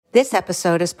This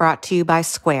episode is brought to you by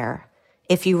Square.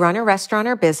 If you run a restaurant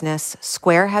or business,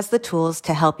 Square has the tools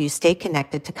to help you stay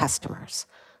connected to customers.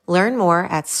 Learn more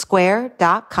at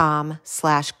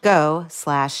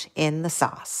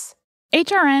square.com/go/in-the-sauce.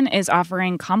 HRN is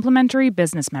offering complimentary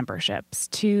business memberships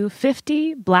to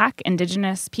 50 Black,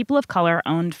 Indigenous, people of color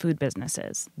owned food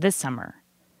businesses this summer.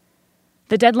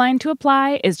 The deadline to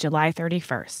apply is July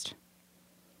 31st.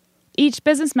 Each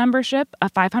business membership, a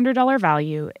 $500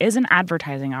 value, is an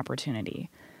advertising opportunity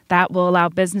that will allow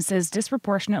businesses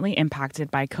disproportionately impacted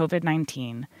by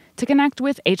COVID-19 to connect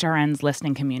with HRN's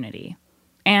listening community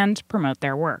and promote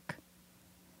their work.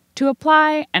 To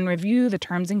apply and review the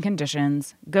terms and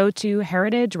conditions, go to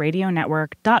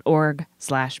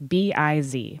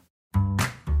heritageradionetwork.org/BIZ.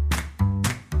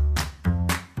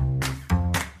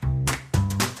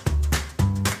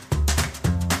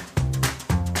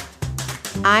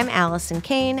 I'm Allison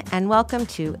Kane, and welcome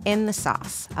to In the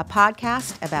Sauce, a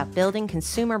podcast about building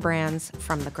consumer brands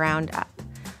from the ground up.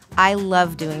 I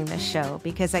love doing this show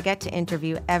because I get to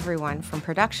interview everyone from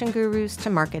production gurus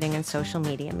to marketing and social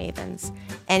media mavens,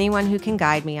 anyone who can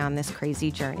guide me on this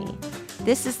crazy journey.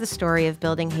 This is the story of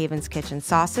building Haven's Kitchen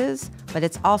sauces, but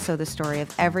it's also the story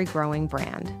of every growing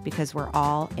brand because we're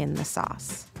all in the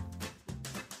sauce.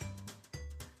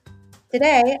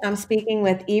 Today, I'm speaking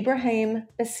with Ibrahim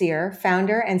Basir,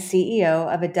 founder and CEO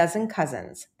of A Dozen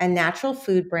Cousins, a natural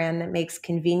food brand that makes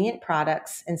convenient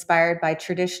products inspired by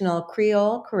traditional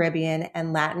Creole, Caribbean,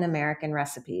 and Latin American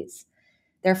recipes.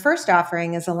 Their first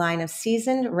offering is a line of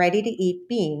seasoned, ready-to-eat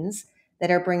beans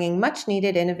that are bringing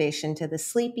much-needed innovation to the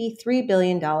sleepy $3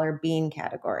 billion bean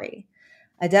category.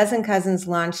 A Dozen Cousins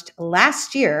launched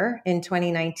last year in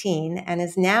 2019 and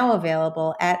is now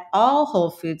available at all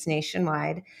Whole Foods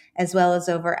nationwide, as well as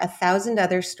over 1,000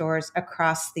 other stores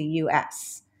across the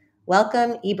U.S.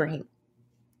 Welcome, Ibrahim.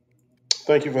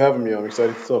 Thank you for having me. I'm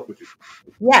excited to talk with you.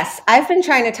 Yes, I've been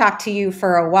trying to talk to you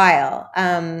for a while.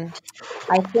 I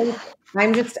think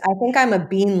I'm a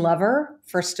bean lover,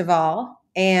 first of all,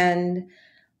 and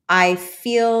I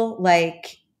feel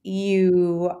like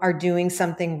you are doing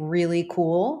something really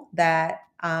cool that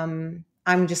I'm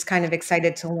just kind of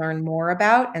excited to learn more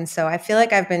about. And so I feel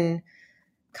like I've been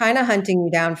kind of hunting you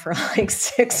down for like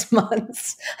 6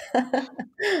 months.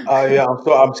 Yeah,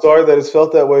 I'm sorry that it's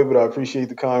felt that way, but I appreciate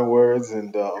the kind words,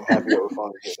 and I'm happy that we're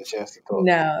finally getting a chance to talk.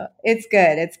 No, it's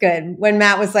good. It's good. When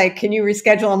Matt was like, "Can you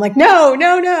reschedule?" I'm like, "No,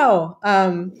 no, no."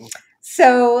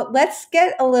 So let's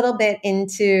get a little bit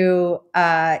into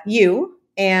you.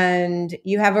 And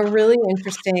you have a really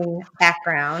interesting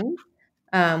background,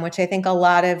 which I think a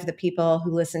lot of the people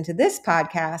who listen to this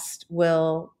podcast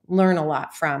will learn a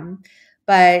lot from.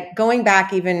 But going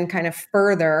back even kind of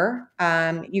further,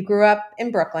 you grew up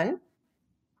in Brooklyn.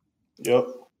 Yep.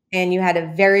 And you had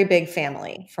a very big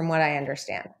family, from what I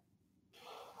understand.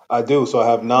 I do. So I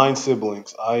have 9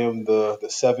 siblings. I am the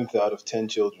 7th out of 10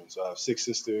 children. So I have 6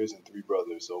 sisters and 3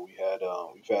 brothers. So I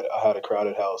had a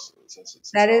crowded house since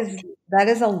I was a kid. That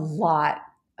is a lot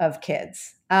of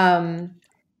kids. And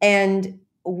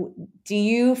do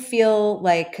you feel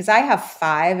like, because I have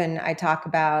 5 and I talk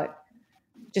about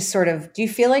just sort of, do you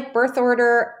feel like birth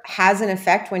order has an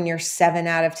effect when you're 7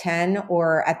 out of 10,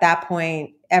 or at that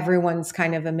point, everyone's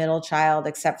kind of a middle child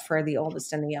except for the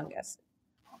oldest and the youngest?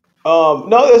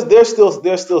 No, there's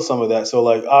still some of that. So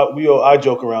like I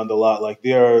joke around a lot. Like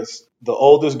there's the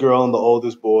oldest girl and the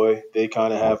oldest boy. They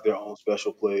kind of have their own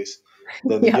special place.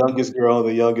 Then the youngest girl and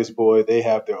the youngest boy, they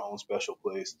have their own special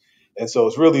place. And so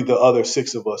it's really the other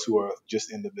 6 of us who are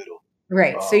just in the middle.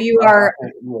 Right. So you're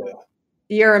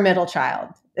a middle child.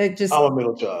 I'm a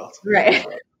middle child. Right.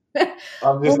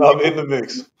 I'm in the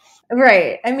mix.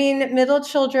 Right. I mean, middle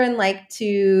children like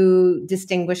to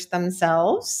distinguish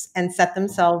themselves and set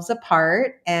themselves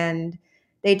apart, and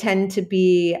they tend to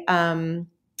be kind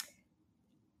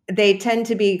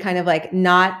of like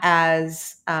not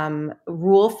as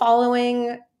rule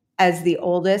following as the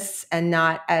oldest, and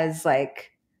not as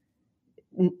like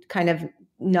kind of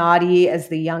naughty as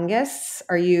the youngest.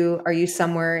 Are you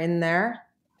somewhere in there?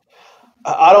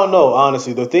 I don't know,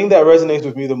 honestly. The thing that resonates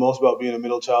with me the most about being a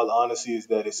middle child, honestly, is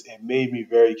that it made me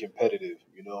very competitive.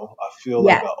 I feel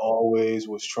like I always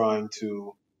was trying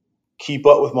to keep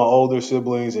up with my older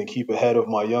siblings and keep ahead of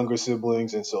my younger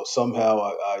siblings. And so somehow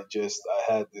I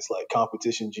had this like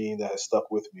competition gene that has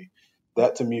stuck with me.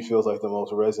 That to me feels like the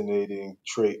most resonating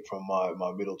trait from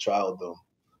my middle childdom.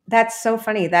 That's so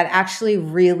funny. That actually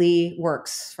really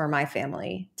works for my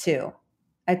family too.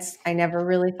 I never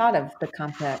really thought of the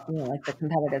the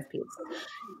competitive piece.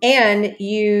 And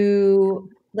you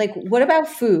like, what about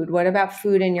food? What about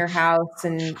food in your house?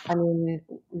 And I mean,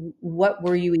 what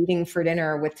were you eating for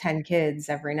dinner with 10 kids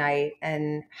every night?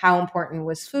 And how important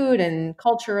was food and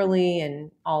culturally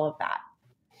and all of that?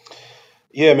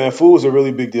 Yeah, man, food was a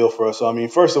really big deal for us. So, I mean,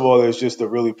 first of all, there's just a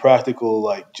really practical,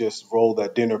 like, just role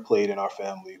that dinner played in our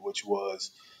family, which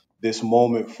was this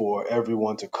moment for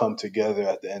everyone to come together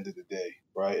at the end of the day,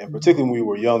 right? And Mhm. particularly when we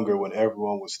were younger, when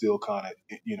everyone was still kind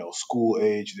of, school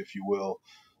aged, if you will,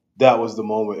 that was the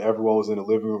moment. Everyone was in the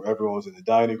living room, everyone was in the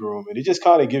dining room, and it just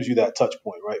kind of gives you that touch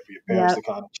point, right, for your parents Yep.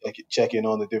 to kind of check in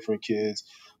on the different kids,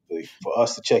 like, for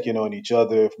us to check in on each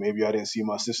other. If maybe I didn't see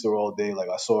my sister all day, like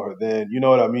I saw her then, you know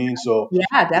what I mean? So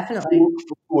Yeah, definitely. food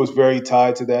was very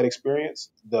tied to that experience.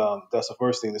 That's the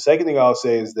first thing. The second thing I'll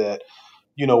say is that,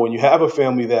 when you have a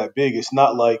family that big, it's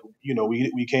not like,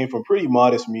 we came from pretty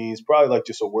modest means, probably like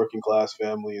just a working class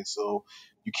family. And so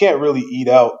you can't really eat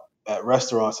out at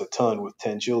restaurants a ton with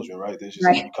 10 children, right? It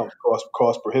Right. becomes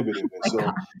cost prohibitive. And My so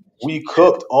God. we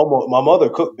cooked almost, my mother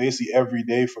cooked basically every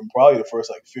day from probably the first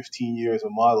like 15 years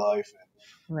of my life,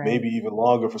 Right. maybe even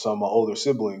longer for some of my older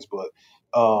siblings. But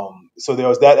so there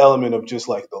was that element of just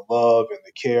like the love and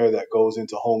the care that goes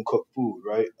into home cooked food,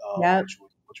 right? Yep.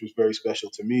 Which was very special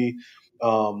to me.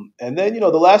 And then the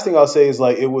last thing I'll say is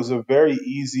like it was a very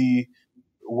easy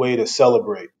way to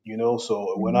celebrate,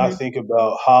 So when I Mhm. think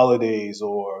about holidays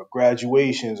or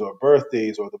graduations or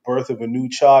birthdays or the birth of a new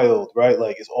child, right?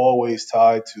 Like it's always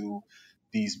tied to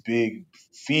these big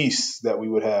feasts that we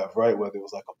would have, right? Whether it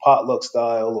was like a potluck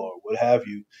style or what have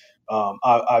you.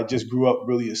 I just grew up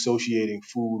really associating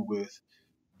food with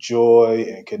joy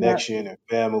and Yep. connection and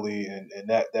family, and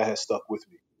that has stuck with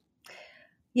me.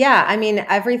 Yeah, I mean,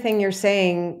 everything you're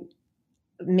saying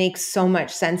makes so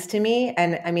much sense to me.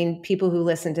 And I mean, people who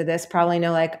listen to this probably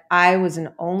know, like, I was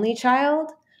an only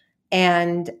child,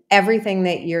 and everything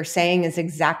that you're saying is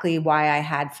exactly why I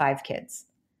had 5 kids.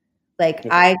 Like, Okay.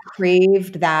 I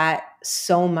craved that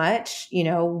so much.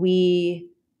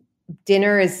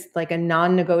 Dinner is like a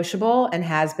non-negotiable and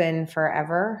has been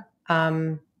forever,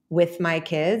 with my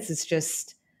kids. It's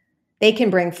just, they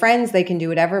can bring friends, they can do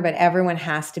whatever, but everyone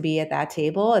has to be at that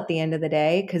table at the end of the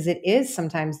day, because it is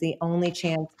sometimes the only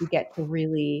chance we get to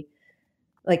really,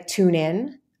 like, tune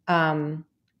in. Um,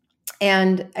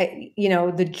 and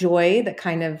the joy that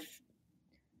kind of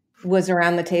was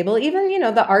around the table, even,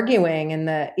 the arguing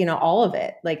and all of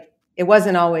it. Like, it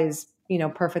wasn't always,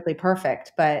 perfectly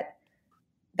perfect, but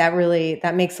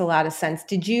that makes a lot of sense.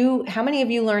 How many of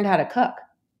you learned how to cook?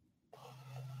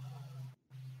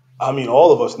 I mean,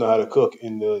 all of us know how to cook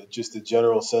in the just the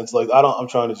general sense. Like, I'm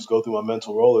trying to just go through my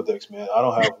mental Rolodex, man. I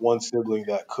don't have one sibling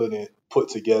that couldn't put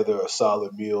together a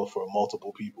solid meal for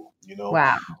multiple people.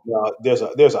 Wow. Now,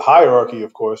 there's a hierarchy,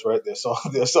 of course, right? There's some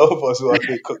of us who I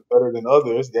think cook better than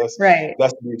others. That's Right.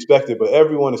 that's to be expected. But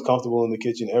everyone is comfortable in the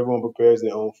kitchen. Everyone prepares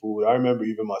their own food. I remember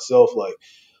even myself, like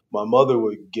my mother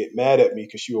would get mad at me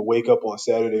because she would wake up on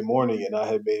Saturday morning and I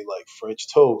had made like French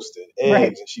toast and Right.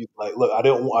 eggs, and she's like, "Look, I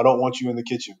don't want you in the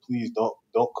kitchen. Please don't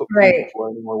cook food Right. before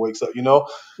anyone wakes up." So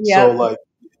Yep. like,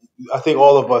 I think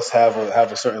all of us have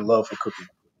a certain love for cooking.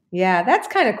 Yeah, that's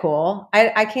kind of cool.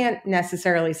 I can't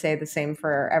necessarily say the same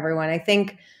for everyone. I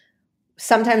think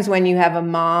sometimes when you have a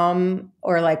mom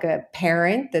or like a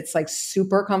parent that's like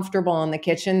super comfortable in the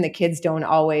kitchen, the kids don't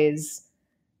always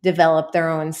develop their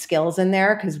own skills in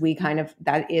there, because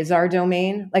that is our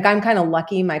domain. Like, I'm kind of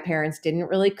lucky my parents didn't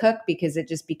really cook, because it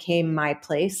just became my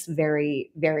place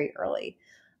very, very early.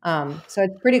 So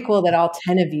it's pretty cool that all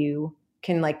 10 of you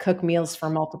can like cook meals for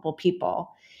multiple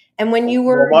people. And when you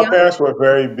Well, were my young, parents were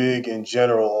very big in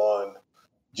general on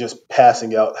just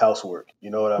passing out housework.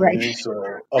 You know what I right? mean? So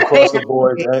They across the have to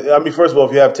board, be. I mean, first of all,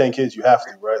 if you have 10 kids, you have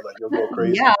to, right? Like you'll go Yeah.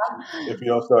 crazy if you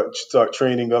don't start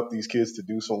training up these kids to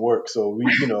do some work. So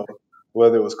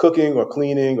whether it was cooking or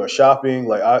cleaning or shopping,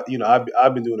 like I've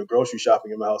been doing the grocery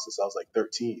shopping in my house since I was like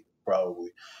 13,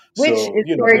 probably. Which So is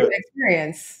a very good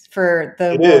experience for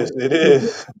the it world. is, it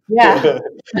is, Yeah.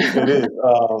 it is.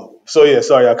 So yeah,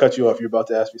 sorry, I cut you off. You're about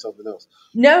to ask me something else.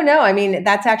 No, no. I mean,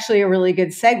 that's actually a really good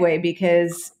segue,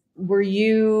 because were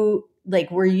you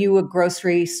a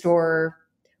grocery store?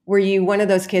 Were you one of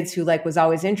those kids who like was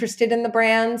always interested in the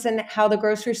brands and how the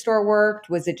grocery store worked?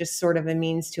 Was it just sort of a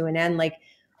means to an end? Like,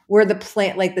 were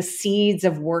the seeds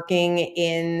of working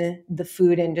in the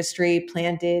food industry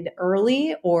planted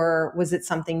early, or was it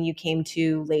something you came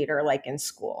to later, like in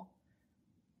school?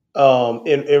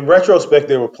 In retrospect,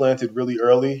 they were planted really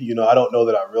early. I don't know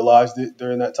that I realized it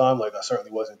during that time. Like, I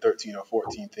certainly wasn't 13 or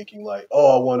 14 thinking like,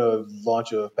 oh, I want to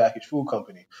launch a packaged food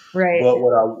company. Right. But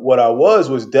what I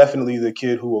was definitely the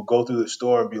kid who will go through the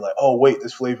store and be like, oh, wait,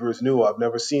 this flavor is new. I've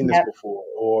never seen this Yep. before.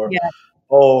 Or Yeah.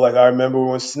 Oh, like I remember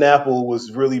when Snapple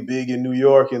was really big in New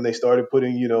York and they started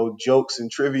putting, jokes and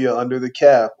trivia under the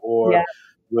cap, Yeah. or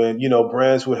when,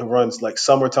 brands would run like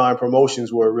summertime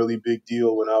promotions were a really big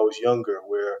deal when I was younger,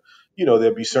 where,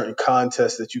 there'd be certain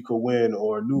contests that you could win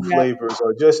or new Yeah. flavors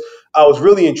or just, I was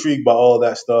really intrigued by all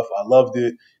that stuff. I loved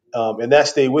it. And that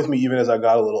stayed with me even as I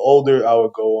got a little older. I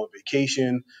would go on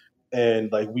vacation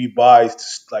and like we buy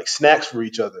like snacks for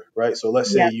each other, right? So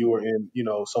let's say Yeah. you were in,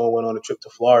 someone went on a trip to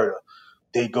Florida,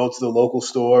 they go to the local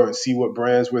store and see what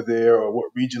brands were there or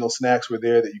what regional snacks were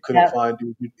there that you couldn't Yeah. find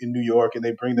in New York, and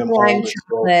they bring them Lime home. And so,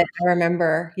 chocolate, I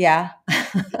remember. Yeah.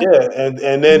 yeah, and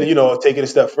then taking a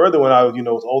step further, when I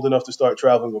was old enough to start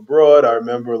traveling abroad, I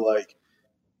remember like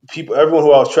everyone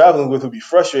who I was traveling with would be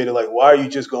frustrated, like, why are you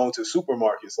just going to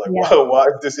supermarkets? Like, Yeah. why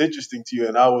is this interesting to you?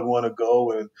 And I would want to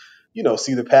go and,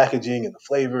 see the packaging and the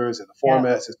flavors and the Yeah.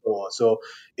 formats and so on. So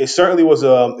it certainly was,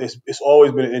 it's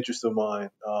always been an interest of mine.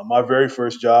 My very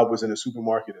first job was in a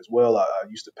supermarket as well. I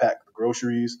used to pack the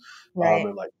groceries, Right.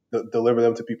 and like deliver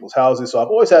them to people's houses. So I've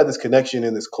always had this connection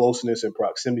and this closeness and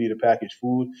proximity to packaged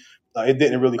food. It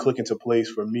didn't really click into place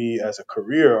for me as a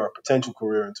career or a potential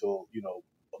career until,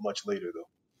 much later though.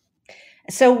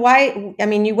 So why, I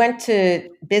mean, you went to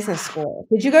business school.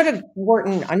 Did you go to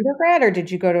Wharton undergrad or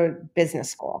did you go to business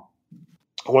school?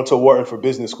 I went to Wharton for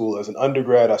business school. As an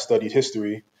undergrad, I studied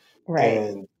history, Right.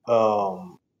 and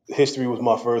history was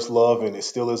my first love, and it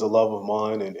still is a love of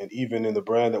mine. And even in the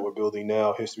brand that we're building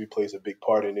now, history plays a big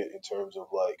part in it in terms of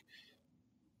like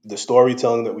the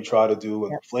storytelling that we try to do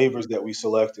and Yep. the flavors that we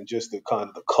select and just the kind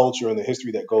of the culture and the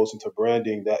history that goes into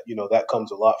branding. That that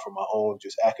comes a lot from my own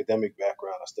just academic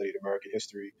background. I studied American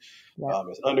history Yep.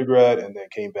 as an undergrad, and then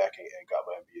came back and got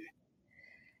my MBA.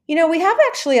 We have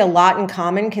actually a lot in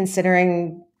common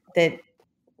considering that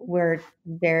we're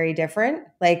very different.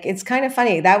 Like, it's kind of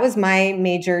funny. That was my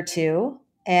major too.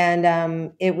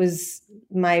 And it was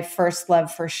my first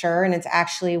love for sure. And it's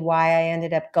actually why I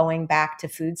ended up going back to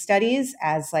food studies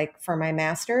as like for my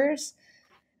master's,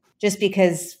 just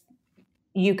because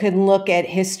you can look at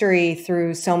history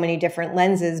through so many different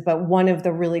lenses. But one of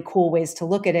the really cool ways to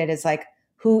look at it is like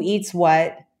who eats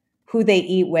what, who they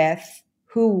eat with,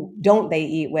 who don't they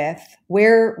eat with,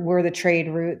 where were the trade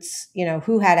routes,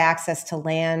 who had access to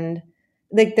land.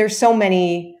 Like there's so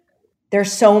many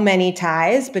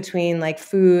ties between like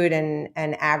food and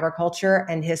agriculture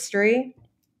and history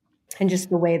and just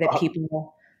the way that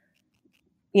people,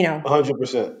 you know,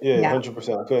 100%. Yeah, yeah,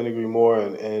 100%. I couldn't agree more.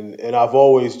 And I've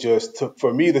always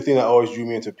for me, the thing that always drew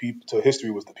me into to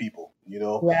history was the people.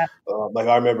 yeah, Like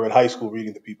I remember in high school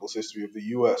reading the People's History of the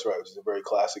U.S. Right, which is a very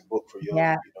classic book for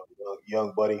yeah,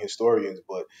 young budding historians.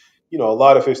 But a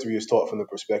lot of history is taught from the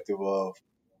perspective of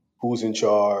who's in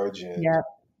charge and yeah,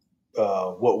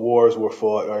 what wars were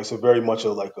fought. Right, so very much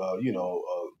of like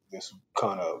this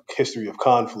kind of history of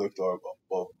conflict or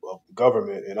of the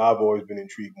government. And I've always been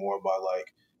intrigued more by like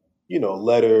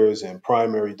letters and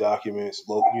primary documents,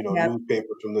 yeah,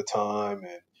 newspapers from the time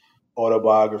and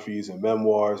autobiographies and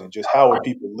memoirs and just how were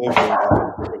people living in these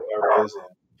different eras and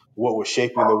what was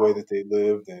shaping the way that they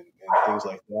lived and things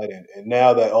like that. And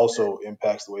now that also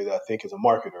impacts the way that I think as a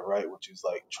marketer, right? Which is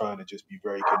like trying to just be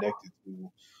very connected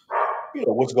to,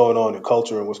 what's going on in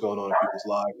culture and what's going on in people's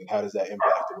lives and how does that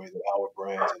impact the way that our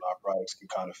brands and our products can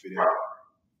kind of fit in there.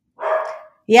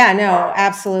 yeah. No,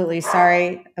 absolutely.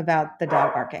 Sorry about the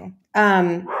dog barking.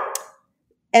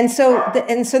 And so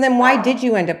then why did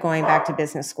you end up going back to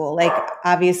business school? Like,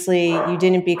 obviously you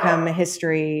didn't become a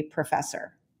history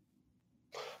professor.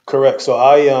 Correct. So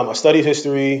I studied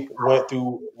history, went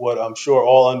through what I'm sure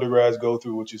all undergrads go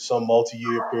through, which is some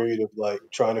multi-year period of like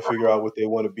trying to figure out what they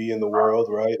want to be in the world,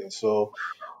 right? And so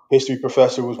history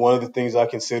professor was one of the things I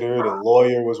considered, and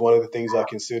lawyer was one of the things I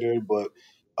considered. But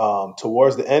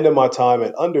towards the end of my time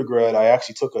at undergrad, I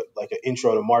actually took an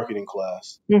intro to marketing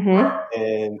class, Mm-hmm.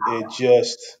 and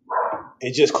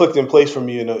it just clicked in place for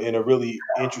me in a really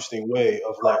interesting way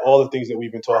of like all the things that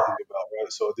we've been talking about,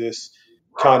 right? So this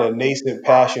kind of nascent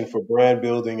passion for brand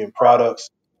building and products,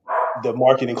 the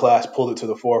marketing class pulled it to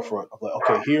the forefront of like,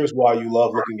 okay, here's why you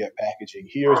love looking at packaging.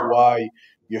 Here's why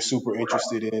you're super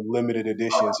interested in limited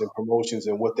editions and promotions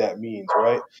and what that means,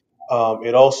 right?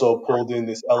 It also pulled in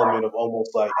this element of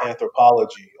almost like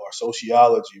anthropology or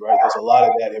sociology, right? There's a lot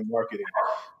of that in marketing.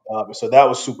 So that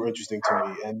was super interesting to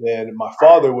me. And then my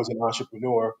father was an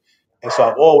entrepreneur. And so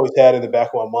I've always had in the back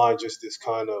of my mind just this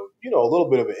kind of, a little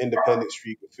bit of an independent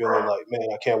streak of feeling like, man,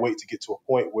 I can't wait to get to a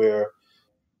point where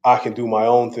I can do my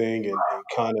own thing and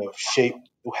kind of shape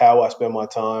how I spend my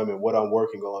time and what I'm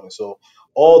working on. And so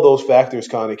all those factors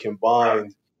kind of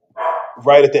combined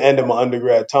right at the end of my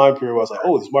undergrad time period. I was like,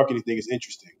 oh, this marketing thing is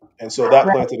interesting. And so that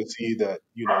Right. planted a seed that,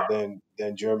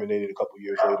 then germinated a couple of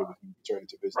years later with me returning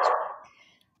to business school.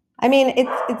 I mean,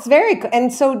 it's very,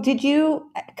 and so did you,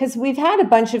 because we've had a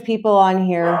bunch of people on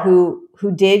here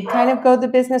who did kind of go the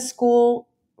business school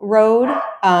road,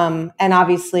 and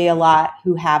obviously a lot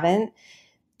who haven't.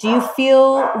 Do you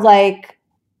feel like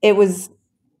it was,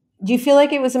 do you feel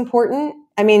like it was important?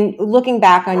 I mean, looking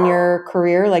back on your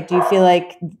career, like, do you feel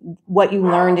like what you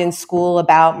learned in school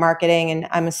about marketing, and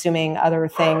I'm assuming other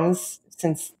things,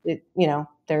 since it,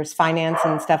 there's finance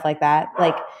and stuff like that,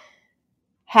 like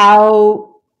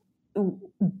how,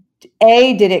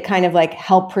 did it kind of like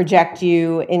help project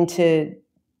you into,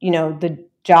 the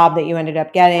job that you ended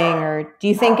up getting? Or do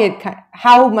you think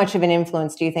how much of an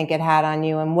influence do you think it had on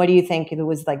you? And what do you think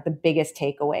was like the biggest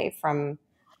takeaway from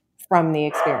the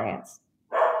experience?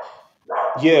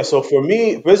 Yeah, so for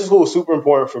me, business school was super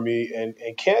important for me, and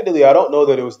candidly, I don't know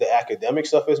that it was the academic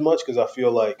stuff as much because I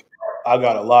feel like I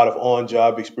got a lot of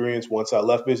on-job experience once I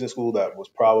left business school that was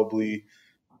probably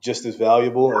just as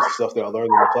valuable as the stuff that I learned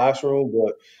in the classroom.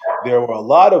 But there were a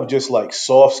lot of just like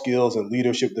soft skills and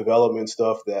leadership development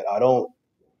stuff that I don't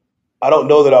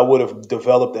know that I would have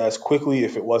developed as quickly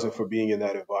if it wasn't for being in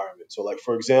that environment. So like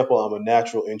for example, I'm a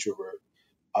natural introvert.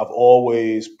 I've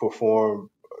always performed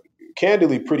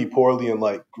candidly pretty poorly in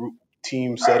like group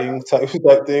team setting type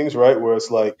things, right? Where it's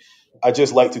like I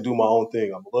just like to do my own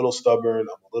thing. I'm a little stubborn, I'm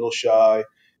a little shy,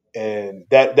 and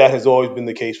that has always been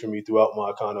the case for me throughout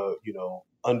my kind of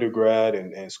undergrad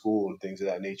and school and things of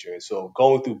that nature. And so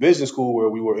going through business school where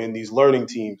we were in these learning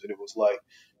teams and it was like,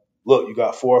 look, you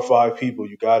got 4 or 5 people.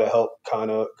 You got to help kind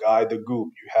of guide the group.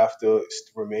 You have to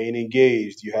remain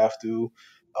engaged. You have to,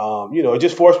 it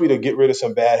just forced me to get rid of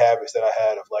some bad habits that I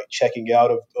had of like checking out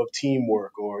of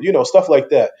teamwork or, stuff like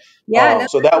that. Yeah, no,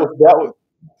 So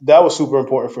that was super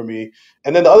important for me.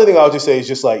 And then the other thing I'll just say is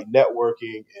just like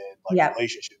networking and like yeah,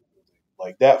 relationship building.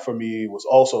 Like that for me was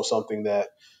also something that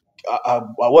I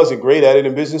wasn't great at it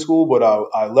in business school, but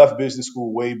I left business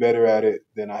school way better at it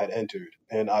than I had entered.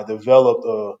 And I developed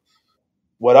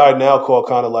what I now call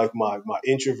kind of like my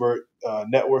introvert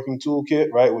networking toolkit,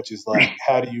 right? Which is like,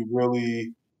 how do you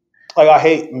really like? I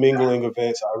hate mingling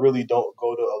events. I really don't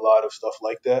go to a lot of stuff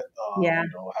like that. yeah.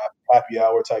 Happy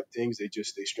hour type things. They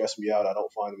stress me out. I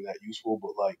don't find them that useful.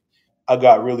 But like, I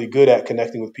got really good at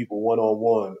connecting with people one on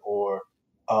one, or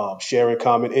sharing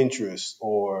common interests,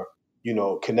 or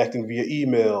connecting via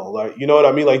email. Like, you know what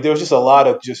I mean? Like, there was just a lot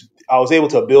of just I was able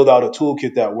to build out a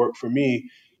toolkit that worked for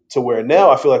me to where now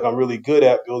I feel like I'm really good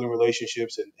at building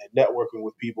relationships and networking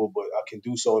with people, but I can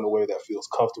do so in a way that feels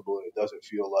comfortable and it doesn't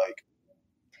feel like,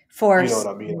 you know Force what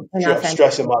I mean? and authentic.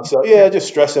 Stressing myself. Yeah, just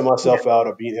stressing myself out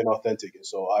or being inauthentic. And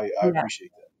so I Yeah.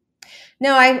 appreciate that.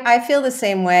 No, I feel the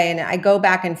same way. And I go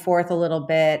back and forth a little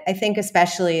bit. I think,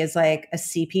 especially as like a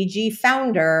CPG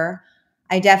founder,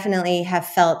 I definitely have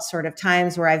felt sort of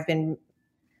times where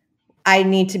I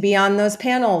need to be on those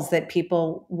panels that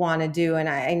people want to do. And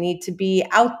I need to be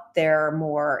out there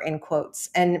more, in quotes.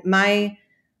 And I'm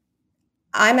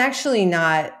actually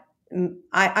not,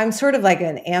 I'm sort of like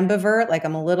an ambivert, like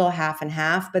I'm a little half and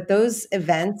half, but those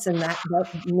events and that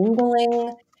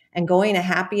mingling and going to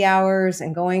happy hours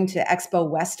and going to Expo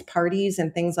West parties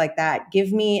and things like that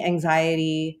give me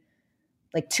anxiety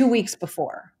like 2 weeks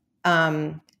before.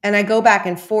 And I go back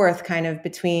and forth kind of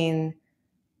between,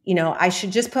 I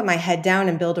should just put my head down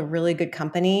and build a really good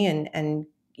company and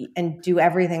do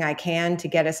everything I can to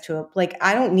get us to like,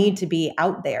 I don't need to be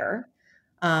out there.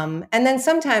 And then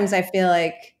sometimes I feel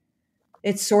like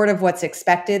it's sort of what's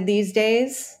expected these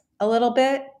days a little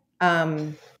bit. I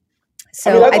mean,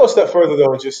 So I go a step further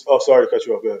though, and just, oh, sorry to cut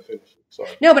you off. Go ahead, finish. Sorry.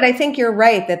 no, but I think you're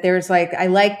right that there's like, I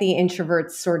like the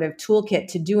introvert's sort of toolkit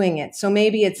to doing it. So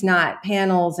maybe it's not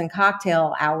panels and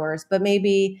cocktail hours, but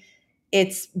maybe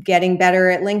it's getting better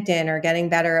at LinkedIn or getting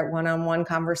better at one-on-one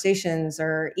conversations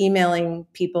or emailing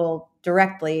people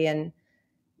directly. And,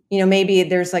 maybe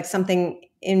there's like something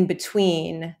in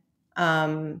between,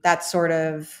 that sort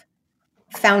of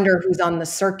founder who's on the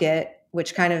circuit,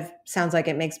 which kind of sounds like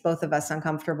it makes both of us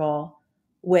uncomfortable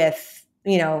with,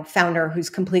 founder who's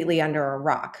completely under a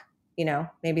rock.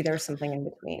 Maybe there's something in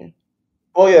between.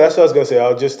 Oh yeah, that's what I was gonna say.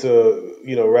 I'll just to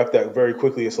wrap that very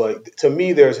quickly. It's like to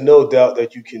me, there's no doubt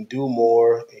that you can do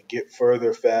more and get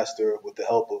further faster with the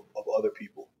help of other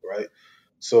people, right?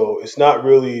 So it's not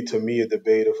really to me a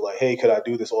debate of like, hey, could I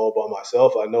do this all by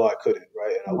myself? I know I couldn't,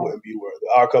 right? And I Right. wouldn't be where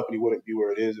our company wouldn't be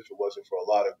where it is if it wasn't for a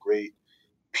lot of great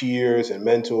peers and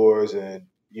mentors and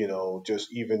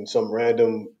just even some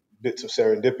random bits of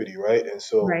serendipity, right? And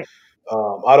so Right.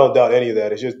 I don't doubt any of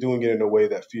that. It's just doing it in a way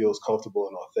that feels comfortable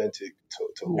and authentic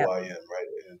to who Yep. I am, right?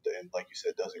 And like you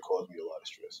said, doesn't cause me a lot of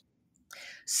stress.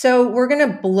 So we're going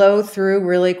to blow through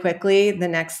really quickly the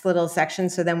next little section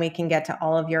so then we can get to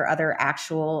all of your other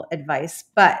actual advice.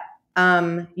 But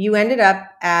you ended up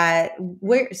at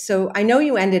where? So I know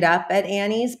you ended up at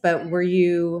Annie's, but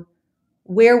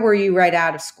where were you right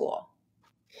out of school?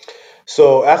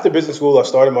 So after business school, I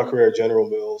started my career at General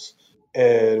Mills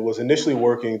and was initially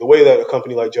working the way that a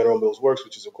company like General Mills works,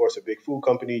 which is, of course, a big food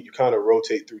company. You kind of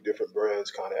rotate through different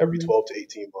brands kind of every Mhm. 12 to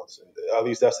 18 months. And at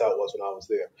least that's how it was when I was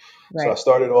there. So I Right.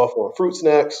 started off on fruit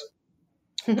snacks,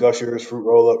 Gushers, fruit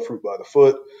roll up, fruit by the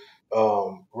foot,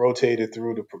 rotated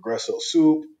through the Progresso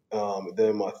soup.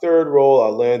 Then my third role, I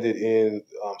landed in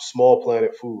Small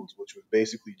Planet Foods, which was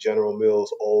basically General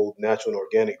Mills' old natural and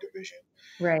organic division,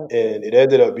 Right. and it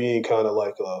ended up being kind of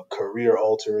like a career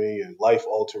altering and life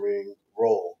altering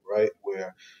role, right?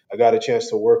 Where I got a chance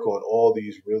to work on all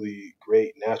these really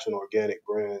great natural and organic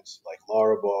brands like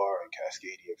Larabar and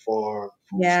Cascadian Farm,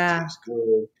 Foods that Yeah. Taste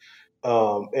Good.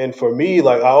 And for me,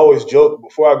 like I always joke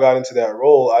before I got into that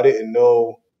role, I didn't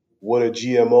know what a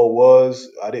GMO was.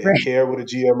 I didn't Right. care what a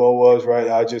GMO was, right?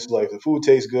 I just like the food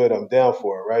tastes good, I'm down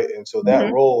for it, right? And so that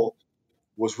Mhm. role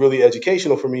was really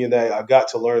educational for me in that I got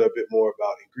to learn a bit more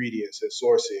about ingredients and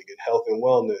sourcing and health and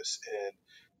wellness. And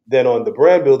then on the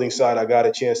brand building side, I got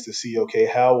a chance to see, okay,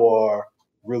 how are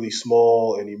really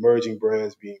small and emerging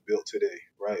brands being built today,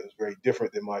 right? It was very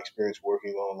different than my experience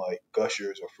working on like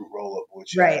Gushers or Fruit Roll Up,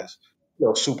 which Right. has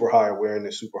super high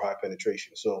awareness, super high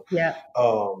penetration. Yeah.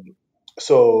 Um,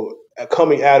 so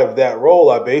coming out of that role,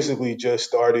 I basically just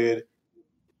started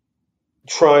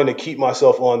trying to keep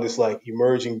myself on this like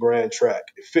emerging brand track.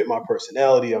 It fit my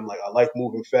personality. I'm like, I like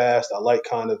moving fast. I like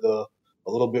kind of a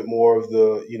little bit more of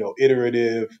the,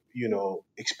 iterative,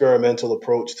 experimental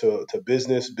approach to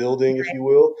business building, if you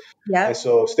will. And Yep.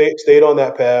 so stayed on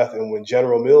that path. And when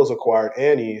General Mills acquired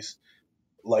Annie's,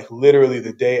 like literally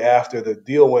the day after the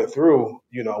deal went through,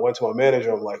 I went to my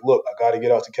manager. I'm like, look, I got to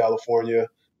get out to California.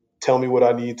 Tell me what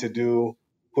I need to do.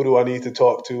 Who do I need to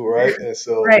talk to? Right. And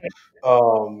so, Right.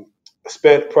 um, I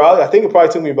think it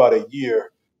probably took me about a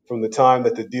year from the time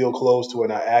that the deal closed to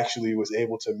when I actually was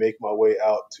able to make my way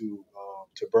out to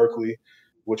Berkeley,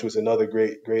 which was another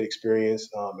great experience.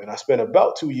 And I spent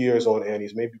about 2 years on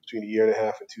Annie's, maybe between a year and a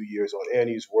half and 2 years on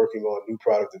Annie's, working on new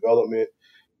product development.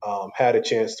 Had a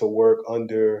chance to work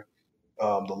under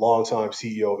the longtime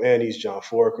CEO of Annie's, John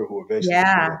Foraker, who eventually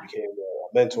Yeah. became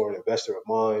a mentor and investor of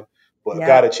mine. But Yep.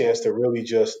 got a chance to really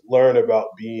just learn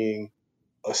about being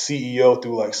a CEO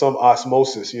through like some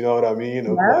osmosis, you know what I mean?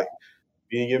 Of Yep. like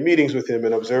being in meetings with him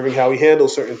and observing how he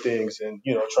handles certain things and,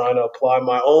 trying to apply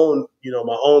my own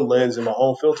lens and my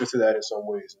own filter to that in some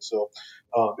ways. And so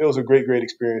it was a great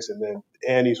experience. And then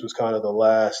Annie's was kind of the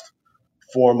last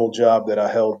formal job that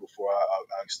I held before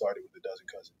I started with a dozen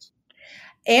cousins.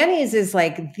 Annie's is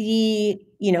like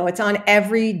it's on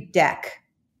every deck.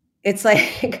 It's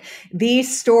like the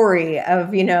story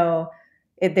of,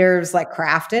 there's like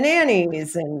Kraft and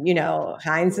Annie's and,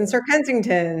 Heinz and Right. Sir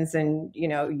Kensington's and,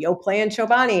 Yoplait and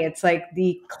Chobani. It's like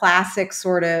the classic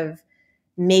sort of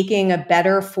making a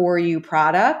better for you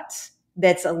product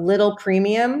that's a little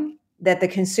premium that the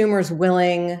consumer's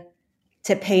willing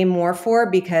to pay more for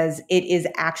because it is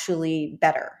actually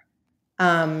better.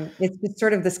 It's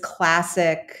sort of this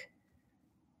classic.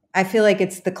 I feel like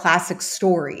it's the classic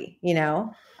story,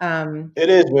 It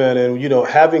is, man, and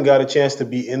having got a chance to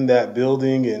be in that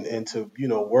building and to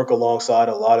work alongside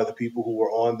a lot of the people who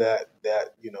were on that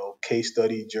case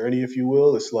study journey, if you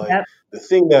will, it's like Yep. the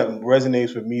thing that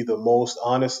resonates with me the most,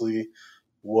 honestly,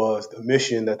 was the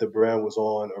mission that the brand was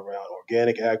on around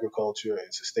organic agriculture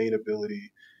and sustainability,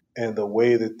 and the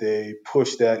way that they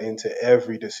pushed that into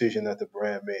every decision that the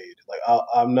brand made. Like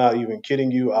I'm not even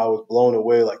kidding you, I was blown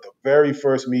away. Like the very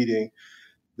first meeting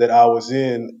that I was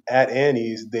in at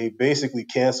Annie's, they basically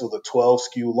canceled a 12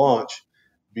 SKU launch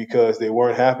because they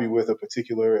weren't happy with a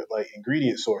particular like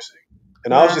ingredient sourcing.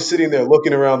 And I was Wow. just sitting there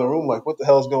looking around the room like, what the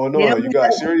hell's going They on? don't Are you make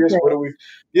guys that serious? What secret. are we?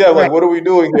 Yeah, Right. like what are we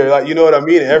doing here? Like, you know what I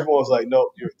mean? And everyone was like,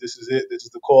 no, this is it. This is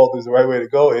the call. This is the right way to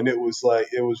go. And it was like,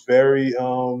 it was very,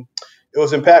 it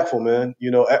was impactful, man.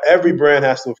 Every brand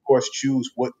has to, of course,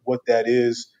 choose what that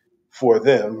is for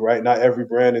them, right? Not every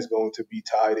brand is going to be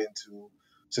tied into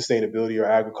sustainability or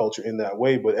agriculture in that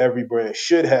way, but every brand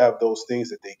should have those things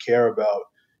that they care about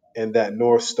and that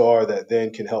North Star that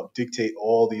then can help dictate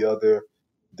all the other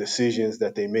decisions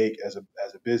that they make as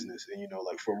a business. And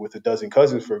like for with a dozen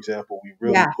cousins, for example,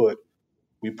 Yeah.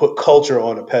 we put culture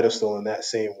on a pedestal in that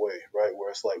same way, right?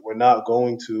 Where it's like we're not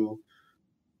going to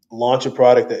launch a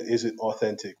product that isn't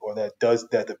authentic, or that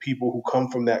the people who come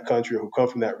from that country or who come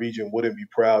from that region wouldn't be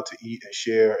proud to eat and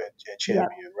share and Yeah.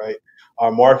 champion, right?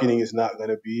 Our marketing is not going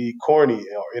to be corny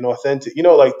or inauthentic,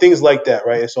 like things like that,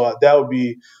 right? And so that would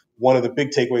be one of the big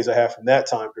takeaways I have from that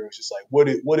time period. It's just like,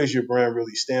 what does your brand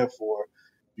really stand for?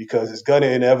 Because it's going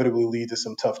to inevitably lead to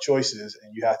some tough choices,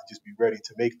 and you have to just be ready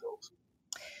to make those.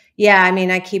 Yeah, I mean,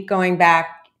 I keep going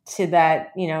back to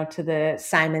that, to the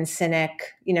Simon Sinek,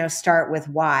 start with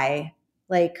why.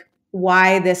 Like,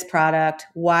 why this product?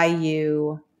 Why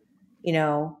you?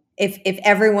 If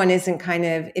everyone isn't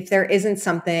if there isn't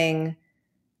something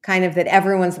kind of that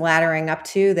everyone's laddering up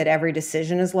to, that every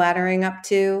decision is laddering up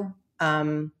to,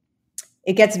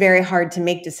 it gets very hard to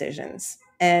make decisions.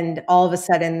 And all of a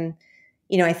sudden,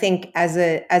 I think as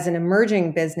an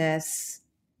emerging business,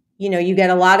 you get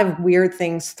a lot of weird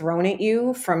things thrown at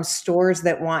you, from stores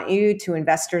that want you to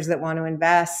investors that want to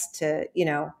invest to,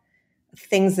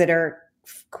 things that are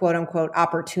quote unquote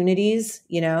opportunities,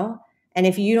 and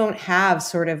if you don't have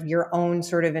sort of your own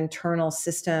sort of internal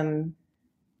system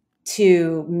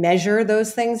to measure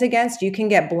those things against, you can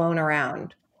get blown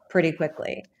around pretty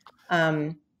quickly.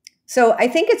 So I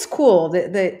think it's cool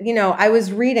that I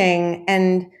was reading,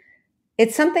 and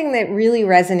it's something that really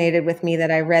resonated with me that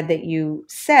I read that you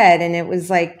said, and it was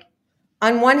like,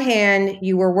 on one hand,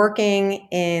 you were working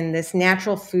in this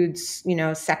natural foods,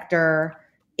 sector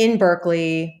in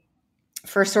Berkeley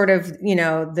for sort of,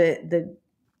 the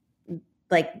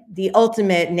like the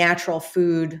ultimate natural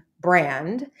food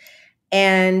brand.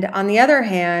 And on the other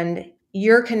hand,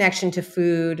 your connection to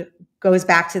food goes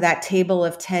back to that table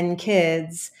of 10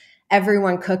 kids,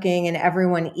 everyone cooking and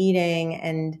everyone eating,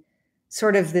 and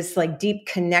sort of this like deep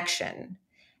connection.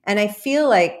 And I feel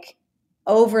like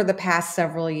over the past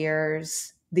several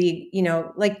years,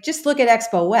 like just look at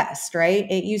Expo West, right?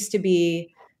 It used to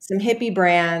be some hippie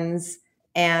brands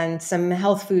and some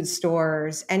health food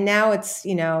stores. And now it's,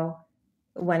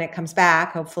 when it comes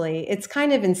back, hopefully, it's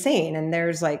kind of insane. And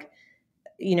there's like,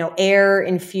 air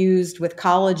infused with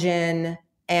collagen,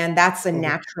 and that's a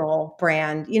natural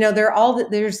brand.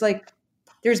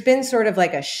 There's been sort of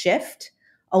like a shift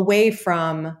away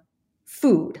from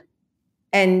food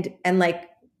and like,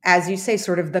 as you say,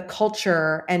 sort of the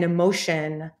culture and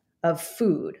emotion of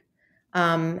food.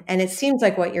 And it seems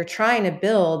like what you're trying to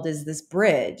build is this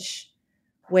bridge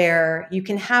where you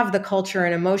can have the culture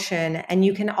and emotion, and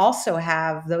you can also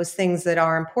have those things that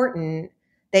are important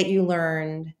that you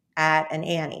learned at an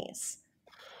Annie's.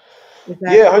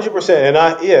 Yeah,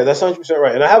 100%. That's 100%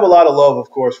 right. And I have a lot of love,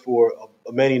 of course, for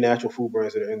many natural food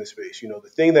brands that are in the space. The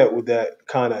thing that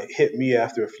kind of hit me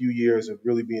after a few years of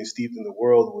really being steeped in the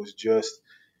world was just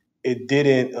it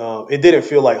didn't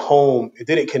feel like home. It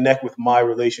didn't connect with my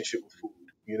relationship with food.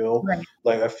 Right.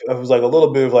 Like it was like a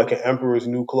little bit of like an emperor's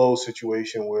new clothes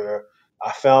situation where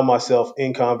I found myself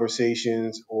in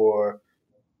conversations or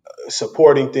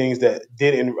supporting things that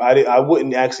I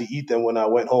wouldn't actually eat them when I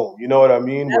went home. You know what I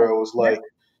mean? Yep. Where it was like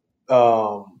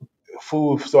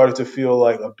food started to feel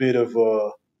like a bit of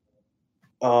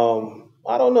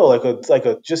I don't know, like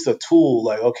a just a tool.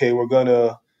 Like, okay, we're gonna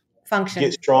get Function.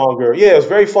 stronger. Yeah, it's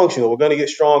very functional. We're gonna get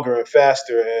stronger and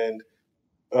faster and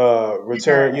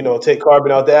return, take carbon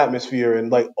out the atmosphere,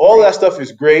 and like all that stuff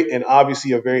is great and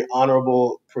obviously a very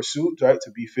honorable pursuit, right?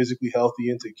 To be physically healthy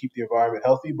and to keep the environment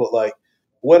healthy. But like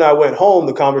when I went home,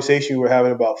 the conversation we were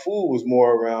having about food was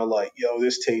more around like, yo,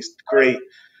 this tastes great.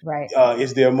 Right.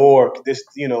 Is there more? This,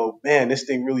 man, this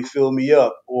thing really filled me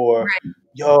up. Or, Right.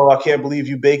 yo, I can't believe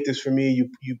you baked this for me.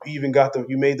 You even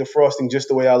you made the frosting just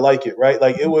the way I like it, right?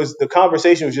 Like the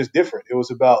conversation was just different. It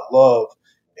was about love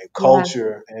and Yeah.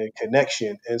 culture and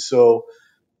connection. And so,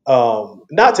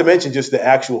 not to mention just the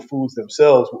actual foods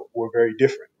themselves were very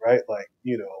different, right? Like,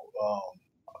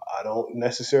 I don't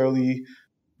necessarily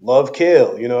love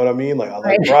kale. You know what I mean? Like I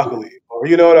Right. like broccoli, or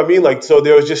you know what I mean? Like so,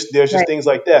 there's just Right. things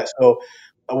like that. So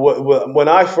when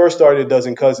I first started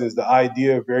Dozen Cousins, the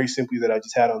idea very simply that I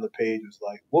just had on the page was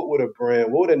like, what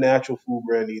would a natural food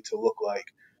brand need to look like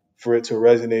for it to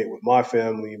resonate with my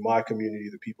family, my community,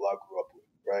 the people I grew up with,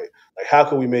 right? Like how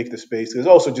can we make the space? There's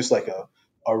also just like a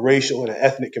racial and an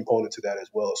ethnic component to that as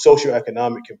well. A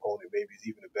socioeconomic component maybe is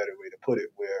even a better way to put it,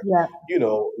 where Yeah.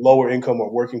 lower income or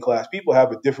working class people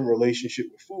have a different relationship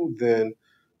with food than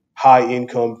high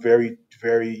income, very,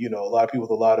 very, a lot of people with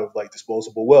a lot of like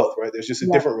disposable wealth, right? There's just a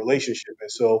Yeah. different relationship.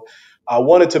 And so I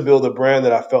wanted to build a brand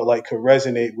that I felt like could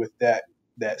resonate with that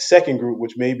second group,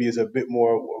 which maybe is a bit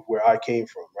more of where I came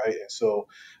from, right? And so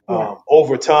Yeah.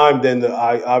 over time, then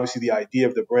obviously the idea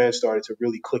of the brand started to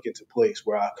really click into place,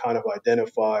 where I kind of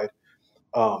identified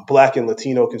Black and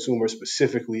Latino consumers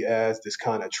specifically as this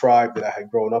kind of tribe that I had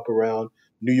grown up around.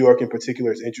 New York in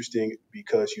particular is interesting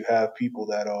because you have people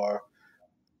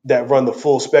that run the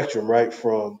full spectrum, right?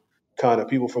 From kind of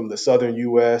people from the southern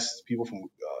U.S., people from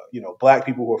black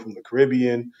people who are from the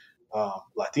Caribbean,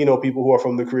 Latino people who are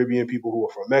from the Caribbean, people who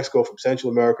are from Mexico, from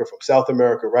Central America, from South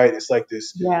America, right? It's like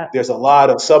this. Yeah. There's a lot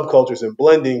of subcultures and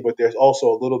blending, but there's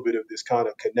also a little bit of this kind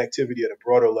of connectivity at a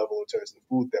broader level in terms of the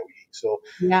food that we eat. So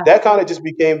Yeah. that kind of just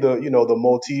became the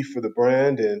motif for the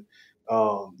brand, and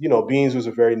beans was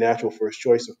a very natural first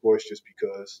choice, of course, just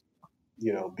because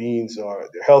beans they're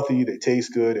healthy, they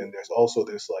taste good, and there's also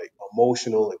this like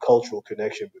emotional and cultural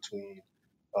connection between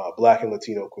Black and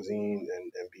Latino cuisine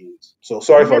and beans. So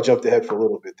sorry if I jumped ahead for a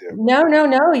little bit there.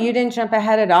 No, you didn't jump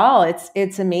ahead at all.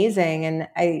 It's amazing. And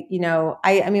I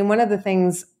mean, one of the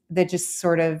things that just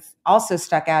sort of also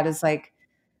stuck out is like,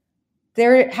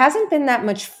 there hasn't been that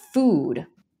much food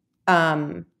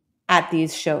at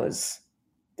these shows.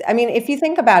 I mean, if you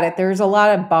think about it, there's a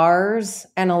lot of bars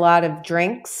and a lot of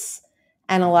drinks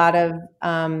and a lot of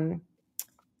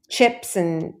chips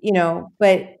and,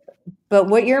 but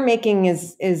what you're making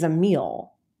is a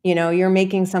meal. You're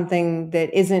making something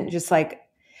that isn't just like,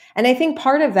 and I think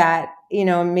part of that,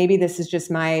 maybe this is just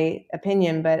my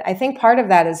opinion, but I think part of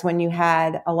that is when you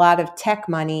had a lot of tech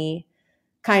money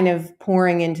kind of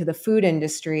pouring into the food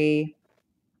industry,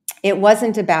 it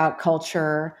wasn't about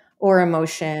culture or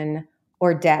emotion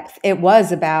or depth. It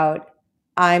was about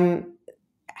how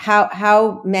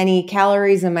many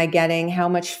calories am I getting? How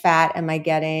much fat am I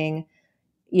getting?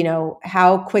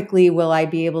 How quickly will I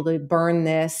be able to burn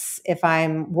this if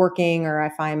I'm working or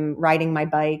if I'm riding my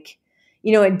bike?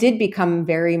 It did become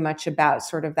very much about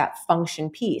sort of that function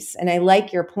piece. And I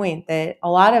like your point that a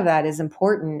lot of that is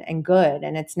important and good,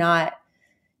 and it's not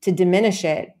to diminish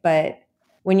it, but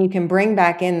when you can bring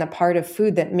back in the part of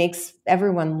food that makes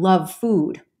everyone love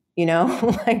food,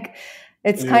 like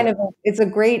it's kind of, it's a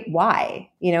great why,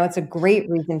 it's a great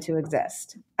reason to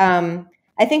exist. I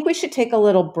think we should take a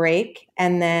little break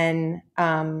and then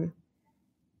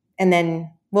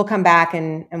we'll come back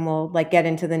and we'll like get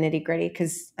into the nitty gritty,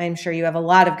 because I'm sure you have a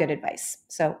lot of good advice.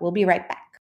 So we'll be right back.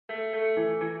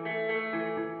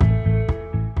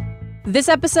 This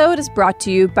episode is brought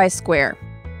to you by Square.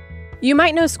 You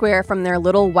might know Square from their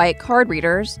little white card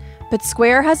readers, but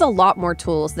Square has a lot more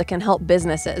tools that can help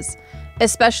businesses,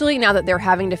 especially now that they're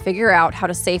having to figure out how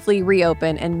to safely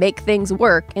reopen and make things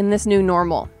work in this new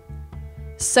normal.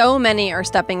 So many are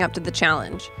stepping up to the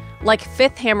challenge, like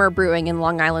Fifth Hammer Brewing in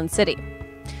Long Island City.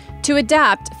 To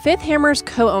adapt, Fifth Hammer's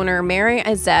co-owner Mary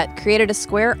Izette created a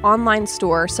Square online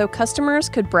store so customers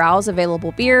could browse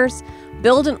available beers,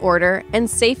 build an order, and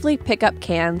safely pick up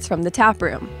cans from the tap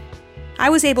room. I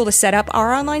was able to set up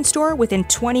our online store within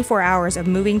 24 hours of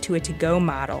moving to a to-go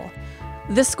model.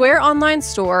 The Square online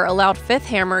store allowed Fifth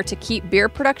Hammer to keep beer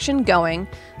production going,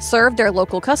 serve their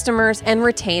local customers, and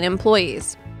retain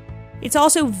employees. It's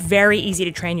also very easy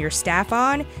to train your staff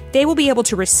on. They will be able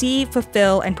to receive,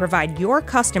 fulfill, and provide your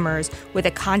customers with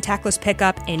a contactless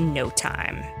pickup in no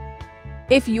time.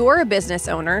 If you're a business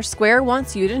owner, Square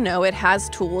wants you to know it has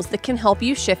tools that can help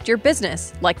you shift your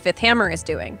business, like Fifth Hammer is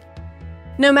doing.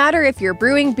 No matter if you're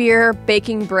brewing beer,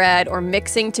 baking bread, or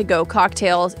mixing to-go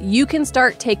cocktails, you can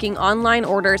start taking online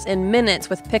orders in minutes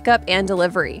with pickup and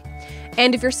delivery.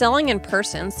 And if you're selling in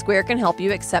person, Square can help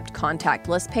you accept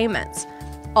contactless payments.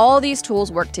 All these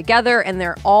tools work together and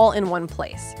they're all in one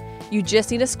place. You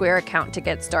just need a Square account to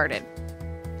get started.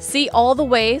 See all the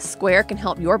ways Square can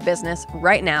help your business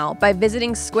right now by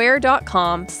visiting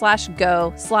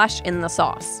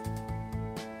square.com/go/inthesauce.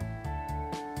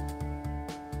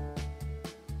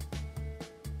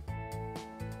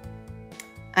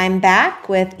 I'm back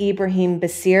with Ibrahim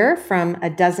Basir from A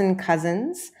Dozen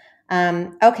Cousins.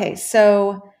 Okay,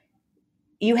 so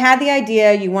you had the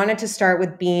idea, you wanted to start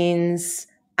with beans.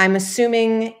 I'm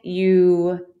assuming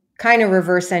you kind of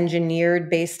reverse engineered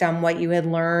based on what you had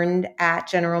learned at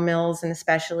General Mills and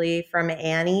especially from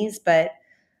Annie's, but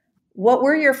what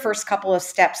were your first couple of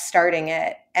steps starting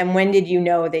it, and when did you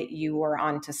know that you were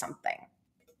onto something?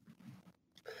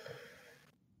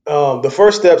 The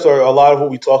first steps are a lot of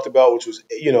what we talked about, which was,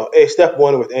 step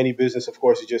one with any business, of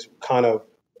course, is just kind of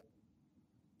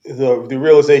the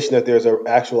realization that there's an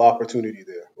actual opportunity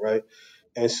there, right?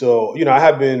 And so, I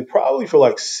have been probably for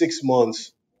like 6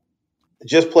 months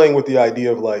just playing with the idea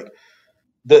of like,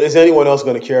 is anyone else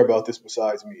going to care about this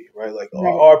besides me, right? Like, Right.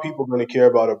 are people going to care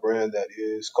about a brand that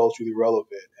is culturally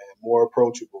relevant and more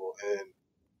approachable and,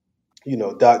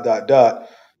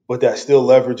 but that still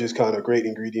leverages kind of great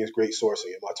ingredients, great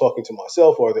sourcing? Am I talking to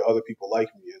myself, or are there other people like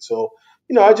me? And so,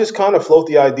 I just kind of float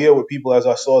the idea with people as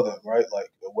I saw them, right? Like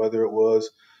whether it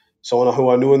was, someone who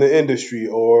I knew in the industry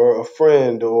or a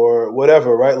friend or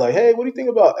whatever, right? Like, hey, what do you think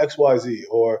about XYZ?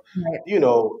 Or,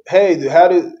 hey,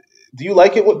 do you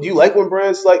like it? Do you like when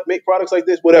brands like make products like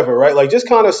this? Whatever, right? Like just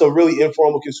kind of some really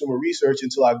informal consumer research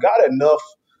until I got enough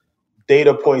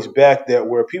data points back that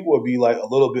where people would be like a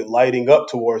little bit lighting up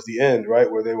towards the end, right?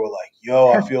 Where they were like, yo,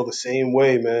 I feel the same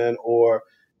way, man. Or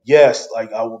yes,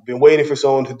 like I've been waiting for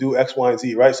someone to do X, Y, and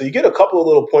Z, right? So you get a couple of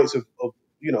little points of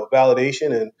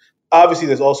validation. And obviously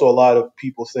there's also a lot of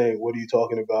people saying, what are you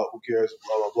talking about? Who cares?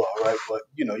 Blah, blah, blah, right? But,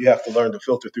 you have to learn to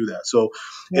filter through that. So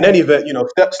in any event,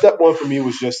 step one for me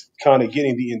was just kind of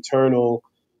getting the internal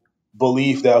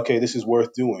belief that, okay, this is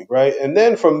worth doing, right? And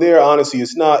then from there, honestly,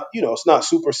 it's not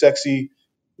super sexy.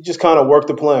 You just kind of work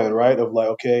the plan, right? Of like,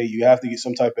 okay, you have to get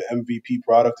some type of MVP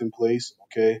product in place.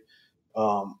 Okay.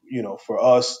 For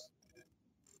us,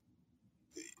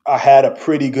 I had a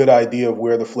pretty good idea of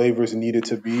where the flavors needed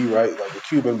to be, right? Like the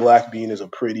Cuban black bean is a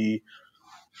pretty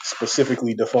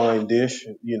specifically defined dish,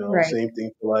 Right. Same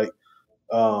thing for like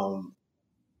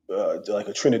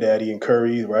a Trinidadian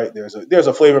curry, right? There's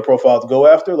a flavor profile to go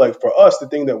after. Like for us, the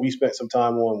thing that we spent some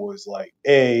time on was like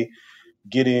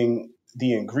getting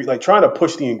the ingredient, like trying to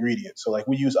push the ingredients. So like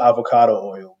we use avocado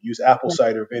oil, we use apple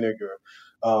cider vinegar,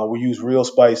 we use real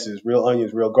spices, real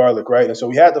onions, real garlic, right? And so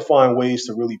we had to find ways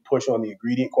to really push on the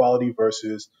ingredient quality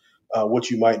versus what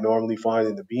you might normally find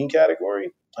in the bean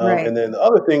category. Right. And then the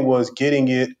other thing was getting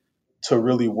it to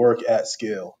really work at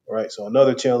scale, right? So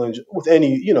another challenge with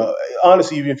any,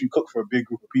 honestly, even if you cook for a big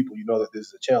group of people, you know that this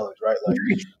is a challenge, right? Like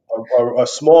a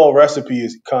small recipe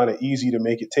is kind of easy to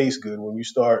make it taste good. When you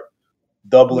start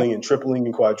doubling and tripling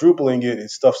and quadrupling it,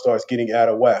 stuff starts getting out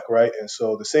of whack, right? And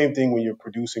so the same thing when you're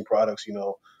producing products,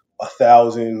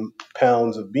 1,000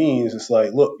 pounds of beans, it's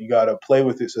like, look, you got to play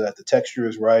with it so that the texture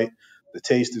is right, the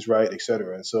taste is right, et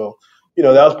cetera. And so, that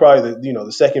was probably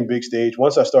the second big stage.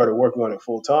 Once I started working on it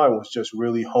full time was just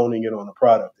really honing in on the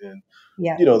product. And,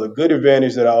 the good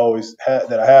advantage that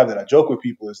I joke with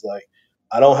people is like,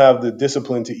 I don't have the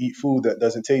discipline to eat food that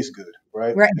doesn't taste good.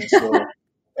 Right. And so,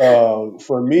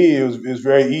 for me, it was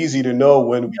very easy to know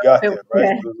when we got there.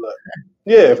 Right. It was like,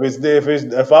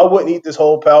 if I wouldn't eat this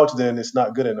whole pouch, then it's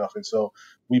not good enough. And so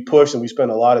we pushed and we spent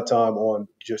a lot of time on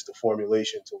just the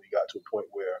formulation until we got to a point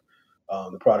where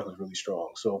the product was really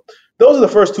strong. So those are the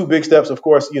first two big steps. Of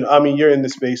course, you're in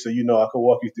this space, so I could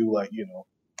walk you through like,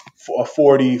 a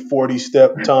 40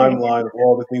 step timeline of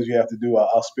all the things we have to do.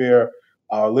 I'll spare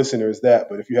our listeners that.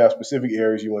 But if you have specific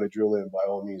areas you want to drill in, by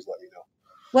all means, let me know.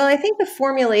 Well, I think the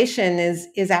formulation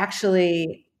is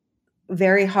actually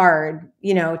very hard,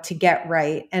 to get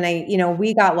right. And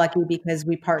we got lucky because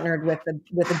we partnered with a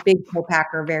big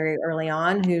co-packer very early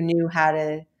on who knew how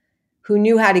to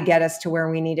get us to where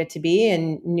we needed to be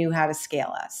and knew how to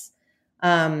scale us.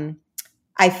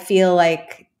 I feel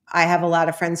like I have a lot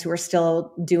of friends who are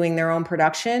still doing their own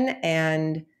production,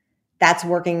 and that's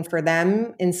working for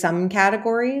them in some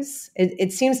categories.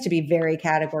 It seems to be very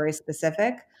category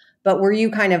specific. But were you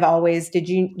kind of always, did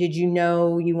you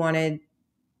know you wanted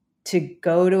to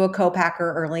go to a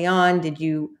co-packer early on? Did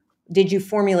you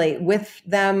formulate with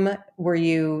them? Were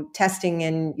you testing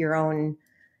in your own,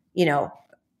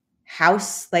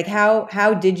 house? Like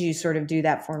how did you sort of do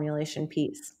that formulation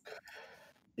piece?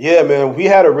 Yeah, man, we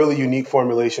had a really unique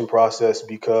formulation process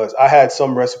because I had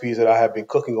some recipes that I had been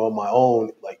cooking on my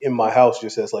own, like in my house,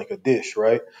 just as like a dish,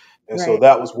 right? And so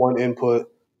that was one input.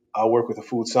 I worked with a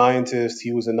food scientist.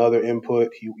 He was another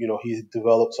input. He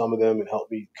developed some of them and helped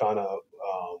me kind of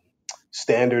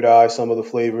standardize some of the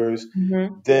flavors.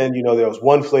 Mm-hmm. Then, there was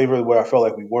one flavor where I felt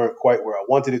like we weren't quite where I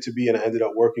wanted it to be. And I ended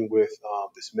up working with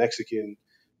this a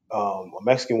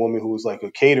Mexican woman who was like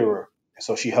a caterer.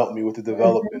 So she helped me with the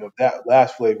development of that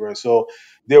last flavor. And so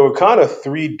there were kind of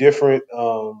three different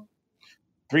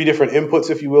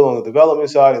inputs, if you will, on the development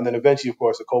side. And then eventually, of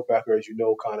course, the co-packer, as you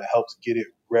know, kind of helps get it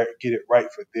right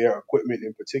for their equipment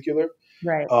in particular.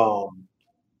 Right.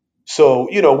 So,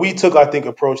 we took, I think,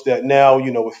 approach that now,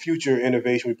 with future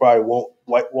innovation, we probably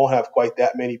won't have quite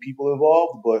that many people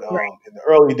involved. But in the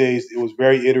early days, it was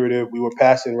very iterative. We were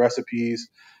passing recipes,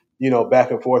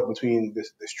 back and forth between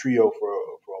this trio for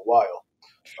a while.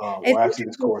 Actually,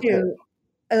 this quartet.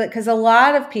 Because a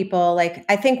lot of people, like,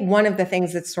 I think one of the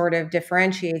things that sort of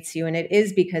differentiates you, and it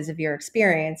is because of your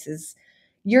experience, is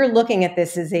you're looking at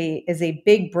this as a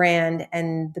big brand,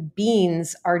 and the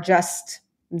beans are just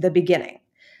the beginning.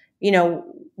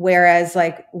 Whereas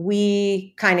like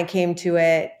we kind of came to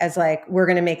it as like, we're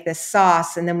going to make this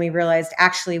sauce. And then we realized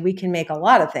actually we can make a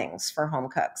lot of things for home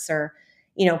cooks or,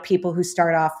 people who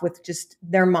start off with just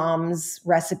their mom's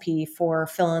recipe for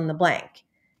fill in the blank.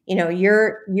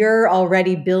 You're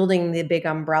already building the big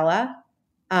umbrella.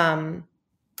 And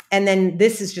then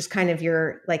this is just kind of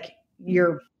your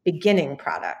beginning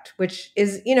product, which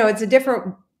is, it's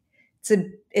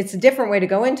a different way to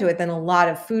go into it than a lot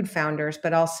of food founders,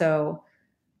 but also,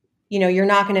 you're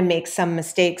not going to make some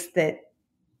mistakes that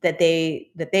they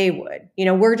would.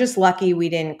 We're just lucky we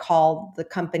didn't call the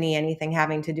company anything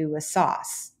having to do with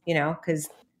sauce, because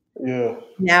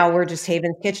now we're just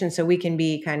Haven's Kitchen, so we can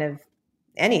be kind of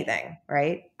anything,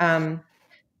 right? But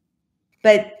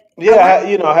I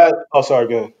had. Oh, sorry,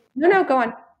 go ahead. No, go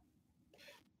on.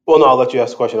 Well, no, I'll let you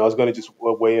ask the question. I was going to just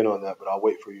weigh in on that, but I'll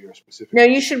wait for your specific. No,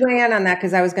 you should weigh in on that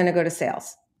because I was going to go to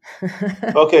sales.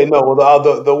 Okay, no.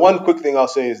 Well, the one quick thing I'll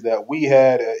say is that we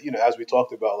had, as we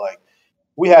talked about, like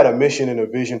we had a mission and a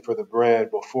vision for the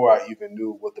brand before I even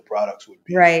knew what the products would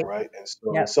be, right? And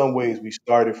so in some ways, we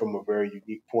started from a very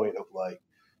unique point of like,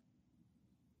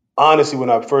 honestly, when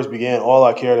I first began, all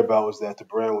I cared about was that the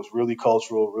brand was really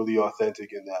cultural, really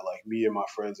authentic, and that like me and my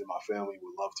friends and my family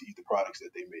would love to eat the products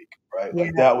that they make, right?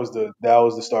 Like that was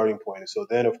the starting point. And so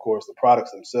then, of course, the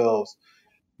products themselves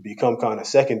become kind of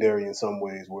secondary in some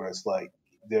ways, where it's like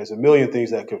there's a million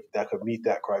things that could meet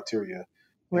that criteria.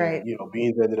 Right. And,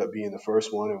 beans ended up being the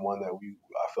first one, and one that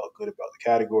I felt good about the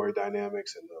category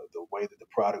dynamics and the way that the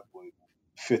product would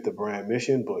fit the brand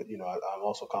mission. But I'm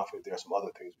also confident there are some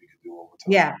other things we could do over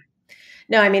time. Yeah.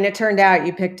 No, I mean, it turned out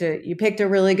you picked a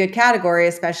really good category,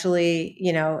 especially,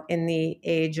 in the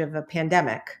age of a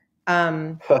pandemic.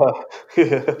 That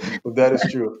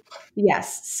is true.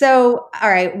 Yes. So, all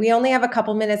right, we only have a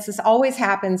couple minutes. This always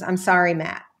happens. I'm sorry,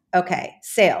 Matt. Okay.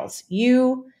 Sales.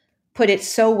 You put it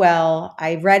so well.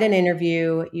 I read an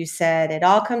interview. You said it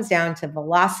all comes down to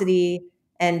velocity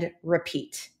and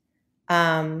repeat.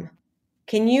 Can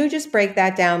you just break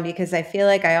that down? Because I feel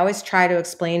like I always try to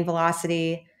explain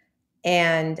velocity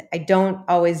and I don't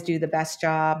always do the best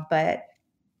job, but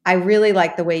I really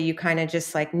like the way you kind of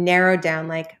just like narrowed down,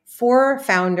 like for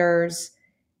founders,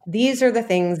 these are the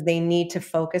things they need to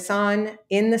focus on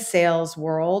in the sales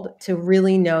world to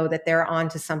really know that they're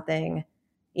onto something,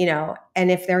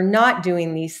 and if they're not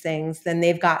doing these things, then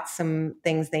they've got some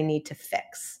things they need to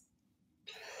fix.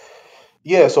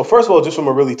 Yeah. So first of all, just from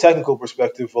a really technical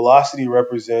perspective, velocity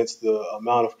represents the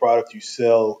amount of product you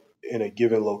sell in a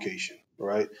given location,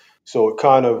 right? So it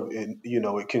kind of,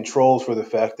 it controls for the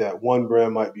fact that one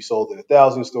brand might be sold in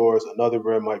 1,000 stores, another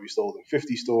brand might be sold in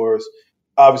 50 stores.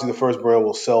 Obviously, the first brand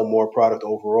will sell more product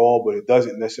overall, but it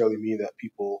doesn't necessarily mean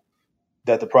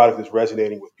that the product is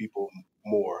resonating with people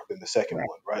more than the second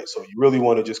one, right? So you really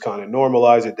want to just kind of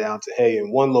normalize it down to, hey,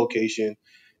 in one location,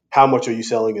 how much are you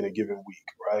selling in a given week,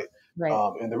 right?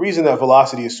 And the reason that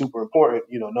velocity is super important,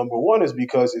 number one is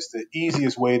because it's the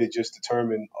easiest way to just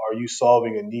determine, are you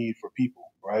solving a need for people,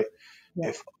 right?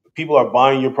 If people are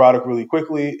buying your product really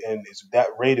quickly and that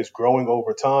rate is growing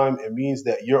over time, it means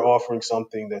that you're offering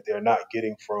something that they're not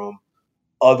getting from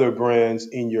other brands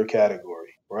in your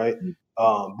category, right?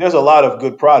 There's a lot of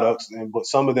good products, but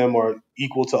some of them are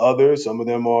equal to others. Some of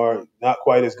them are not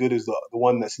quite as good as the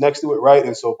one that's next to it, right?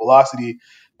 And so velocity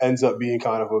ends up being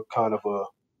kind of a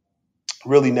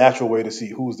really natural way to see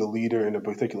who's the leader in a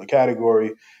particular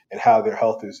category and how their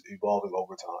health is evolving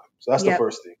over time. So that's the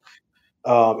first thing.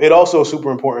 It also is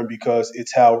super important because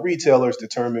it's how retailers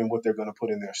determine what they're going to put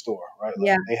in their store, right?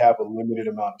 Like they have a limited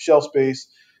amount of shelf space.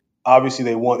 Obviously,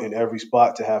 they want in every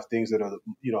spot to have things that are,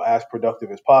 as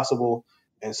productive as possible.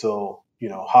 And so,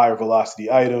 higher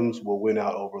velocity items will win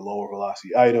out over lower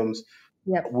velocity items.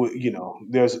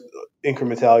 There's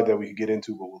incrementality that we could get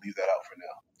into, but we'll leave that out for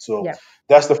now. So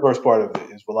that's the first part of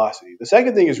it is velocity. The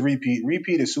second thing is repeat.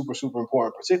 Repeat is super, super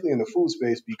important, particularly in the food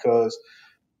space, because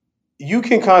you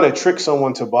can kind of trick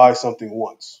someone to buy something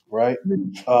once, right?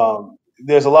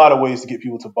 There's a lot of ways to get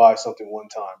people to buy something one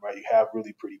time, right? You have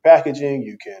really pretty packaging.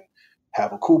 You can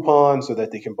have a coupon so that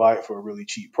they can buy it for a really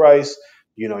cheap price.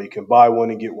 You can buy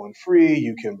one and get one free.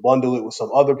 You can bundle it with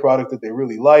some other product that they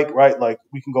really like, right? Like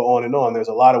we can go on and on. There's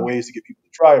a lot of ways to get people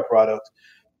to try a product.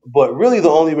 But really the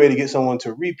only way to get someone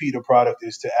to repeat a product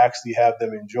is to actually have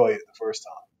them enjoy it the first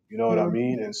time. You know what I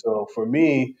mean? And so for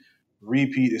me,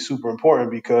 repeat is super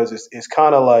important because it's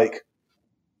kind of like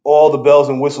all the bells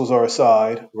and whistles are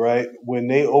aside, right? When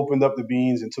they opened up the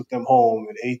beans and took them home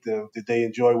and ate them, did they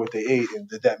enjoy what they ate? And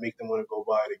did that make them want to go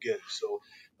buy it again? So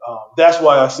that's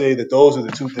why I say that those are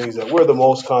the two things that we're the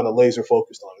most kind of laser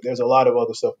focused on. There's a lot of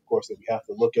other stuff, of course, that we have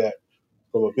to look at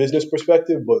from a business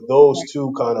perspective, but those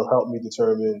two kind of help me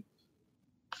determine,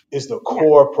 is the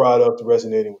core product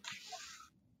resonating with people?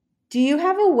 Do you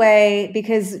have a way,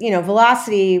 because,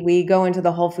 Velocity, we go into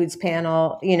the Whole Foods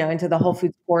panel, into the Whole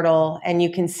Foods portal, and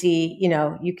you can see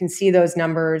those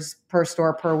numbers per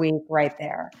store per week right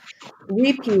there.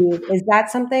 Repeat, is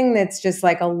that something that's just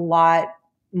like a lot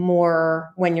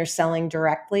more when you're selling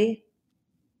directly?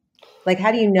 Like,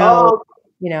 how do you know,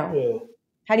 Yeah.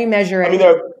 how do you measure I mean,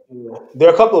 it? there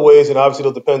are a couple of ways, and obviously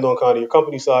it'll depend on kind of your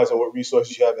company size and what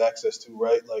resources you have access to,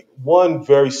 right? Like one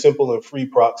very simple and free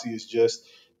proxy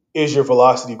is your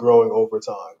velocity growing over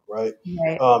time, right?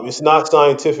 Right. It's not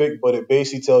scientific, but it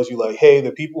basically tells you like, hey,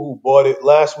 the people who bought it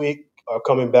last week are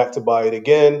coming back to buy it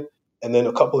again, and then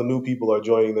a couple of new people are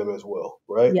joining them as well,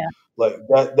 right? Yeah. Like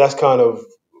that's kind of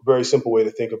a very simple way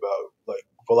to think about like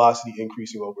velocity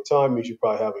increasing over time means you're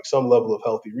probably having some level of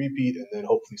healthy repeat and then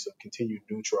hopefully some continued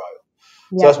new trial.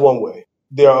 So Yeah. that's one way.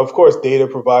 There are, of course, data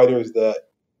providers that,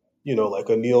 like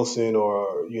a Nielsen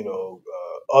or,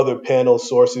 other panel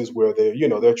sources where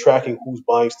they're tracking who's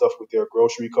buying stuff with their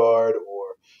grocery card or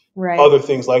Right. other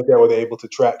things like that where they're able to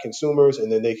track consumers and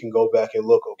then they can go back and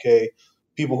look, okay,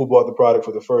 people who bought the product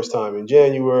for the first time in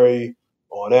January,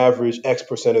 on average, X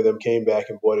percent of them came back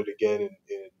and bought it again in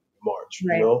March,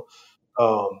 Right.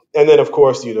 And then, of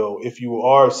course, if you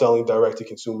are selling direct to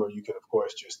consumer, you can, of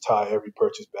course, just tie every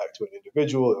purchase back to an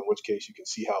individual, in which case you can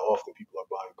see how often people are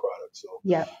buying products. So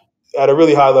Yeah. at a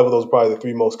really high level, those are probably the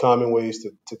three most common ways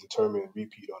to determine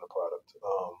repeat on a product.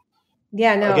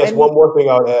 Yeah. No. I guess one more thing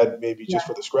I would add, maybe Yeah. just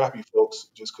for the scrappy folks,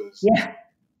 just because Yeah.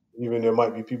 even there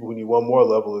might be people who need one more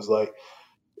level, is like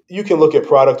you can look at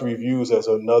product reviews as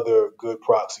another good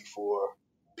proxy for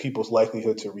people's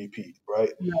likelihood to repeat,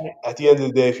 right? Right. At the end of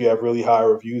the day, if you have really high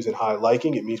reviews and high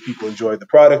liking, it means people enjoyed the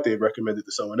product. They recommend it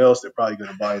to someone else. They're probably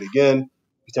going to buy it again.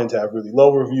 You tend to have really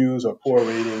low reviews or poor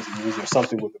ratings. It means there's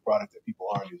something with the product that people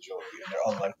aren't enjoying and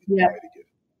they're unlikely to Yeah. buy it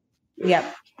again.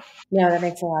 Yep. No, that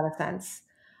makes a lot of sense.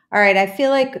 All right. I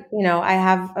feel like, I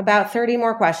have about 30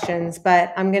 more questions,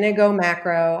 but I'm going to go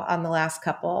macro on the last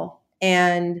couple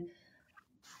and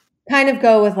kind of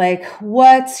go with like,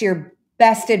 what's your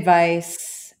best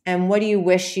advice and what do you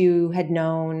wish you had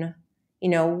known?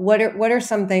 What are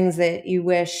some things that you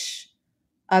wish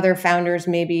other founders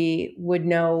maybe would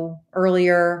know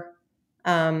earlier?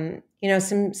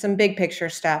 Some big picture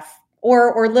stuff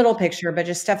or little picture, but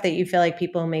just stuff that you feel like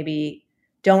people maybe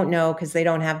don't know because they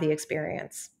don't have the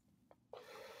experience.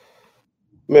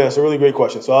 Man, it's a really great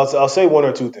question. So I'll say one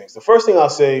or two things. The first thing I'll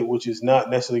say, which is not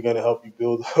necessarily going to help you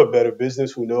build a better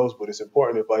business, who knows, but it's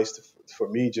important advice for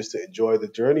me just to enjoy the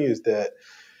journey, is that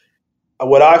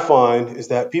what I find is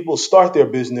that people start their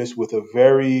business with a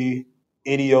very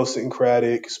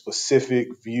idiosyncratic, specific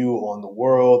view on the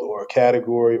world or a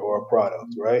category or a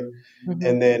product, right? Mm-hmm.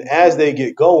 And then as they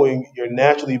get going, you're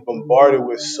naturally bombarded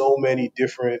with so many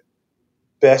different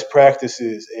best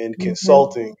practices and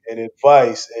consulting and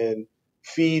advice and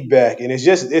feedback, and it's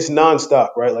nonstop,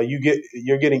 right? Like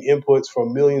you're getting inputs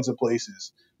from millions of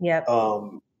places. Yep.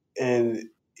 And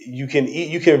you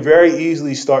can very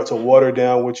easily start to water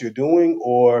down what you're doing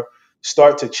or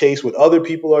start to chase what other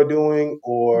people are doing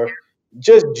or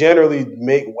just generally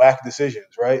make whack decisions,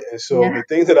 right? And so Yeah. the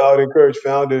thing that I would encourage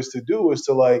founders to do is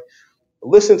to like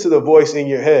listen to the voice in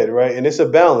your head, right? And it's a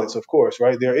balance, of course,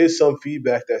 right? There is some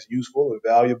feedback that's useful and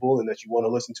valuable and that you want to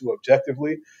listen to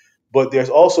objectively, but there's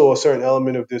also a certain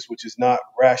element of this which is not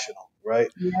rational, right?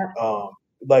 Yeah.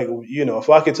 Like, if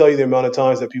I could tell you the amount of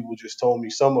times that people just told me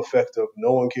some effect of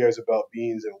no one cares about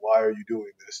beans and why are you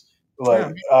doing this?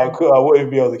 Like, I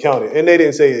wouldn't be able to count it. And they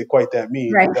didn't say it quite that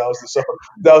mean, Right. but that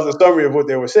was the summary of what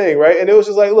they were saying, right? And it was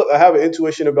just like, look, I have an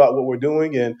intuition about what we're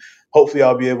doing, and hopefully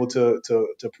I'll be able to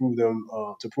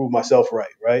prove myself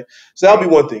right? So that'll be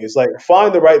one thing. It's like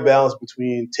find the right balance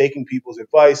between taking people's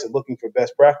advice and looking for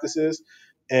best practices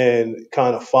and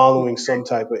kind of following some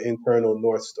type of internal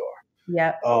North Star.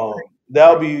 Yeah.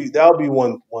 That'll be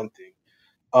one thing.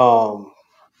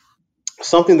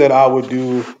 Something that I would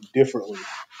do differently.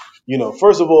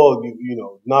 First of all,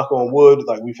 knock on wood,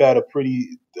 like we've had a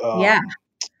pretty,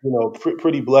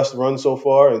 pretty blessed run so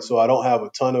far, and so I don't have a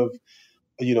ton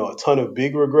of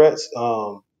big regrets.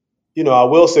 I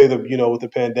will say that what the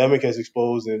pandemic has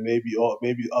exposed, and maybe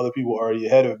other people already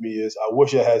ahead of me, is I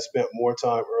wish I had spent more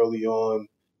time early on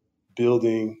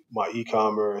building my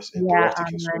e-commerce and direct to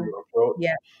consumer approach.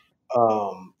 Yeah.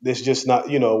 It's just not,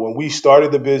 when we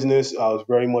started the business, I was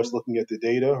very much looking at the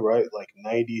data, right? Like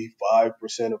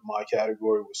 95% of my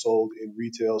category was sold in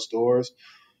retail stores.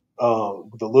 The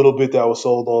little bit that was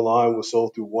sold online was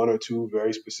sold through one or two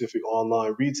very specific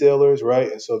online retailers, right?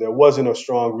 And so there wasn't a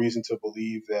strong reason to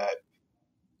believe that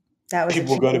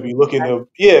people are going to be looking to,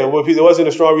 there wasn't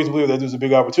a strong reason to believe that there's a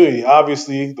big opportunity.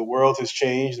 Obviously, the world has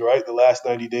changed, right? The last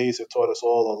 90 days have taught us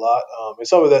all a lot. And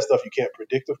some of that stuff you can't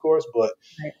predict, of course, but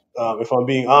if I'm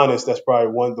being honest, that's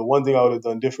probably the one thing I would have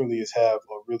done differently is have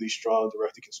a really strong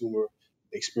direct-to-consumer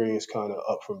experience kind of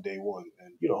up from day one.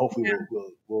 And, hopefully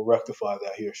we'll rectify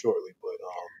that here shortly. But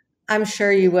I'm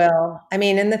sure you will. I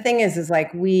mean, and the thing is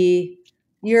like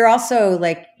you're also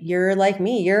like, you're like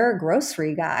me, you're a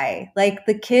grocery guy. Like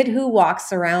the kid who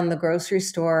walks around the grocery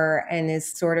store and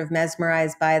is sort of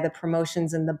mesmerized by the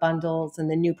promotions and the bundles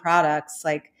and the new products.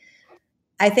 Like,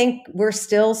 I think we're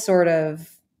still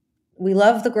we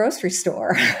love the grocery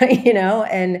store,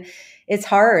 and it's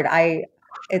hard. I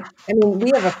mean,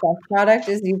 we have a fresh product,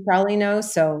 as you probably know.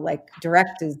 So like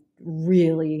direct is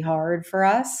really hard for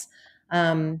us.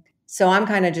 So I'm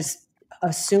kind of just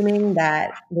assuming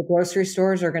that the grocery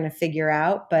stores are going to figure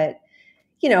out, but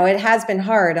it has been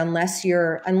hard unless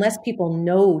people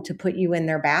know to put you in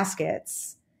their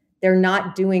baskets. They're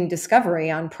not doing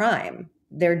discovery on Prime.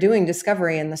 They're doing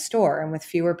discovery in the store, and with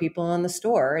fewer people in the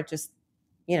store, it just,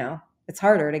 it's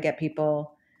harder to get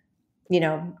people,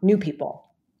 new people.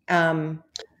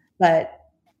 But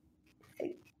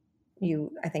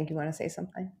I think you want to say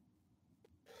something.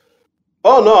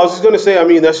 Oh, no, I was just going to say, I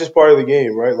mean, that's just part of the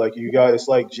game, right? Like it's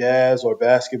like jazz or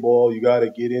basketball. You got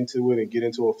to get into it and get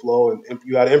into a flow, and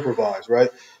you got to improvise, right?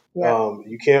 Yeah.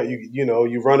 You can't,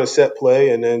 you run a set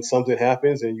play and then something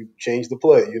happens and you change the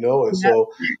play, And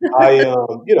so I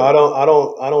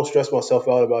don't stress myself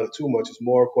out about it too much. It's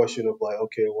more a question of like,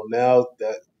 okay, well, now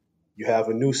that you have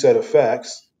a new set of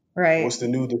facts, right? What's the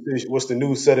new decision? What's the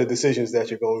new set of decisions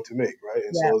that you're going to make, right?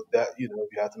 And so that, you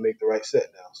have to make the right set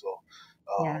now. So,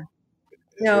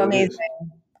 No, amazing.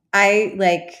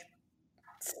 I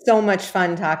so much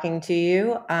fun talking to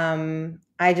you.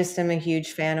 I just am a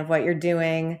huge fan of what you're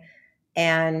doing.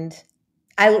 And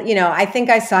I think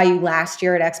I saw you last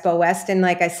year at Expo West. And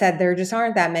like I said, there just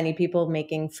aren't that many people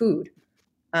making food,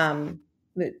 the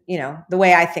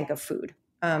way I think of food.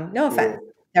 No offense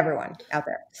to everyone out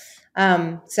there.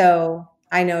 So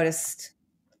I noticed,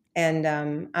 and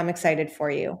I'm excited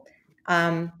for you.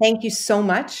 Thank you so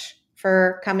much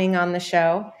for coming on the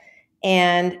show.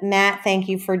 And Matt, thank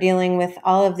you for dealing with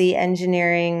all of the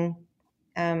engineering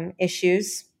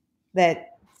issues that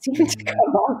seem to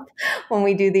come up when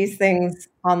we do these things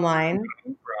online.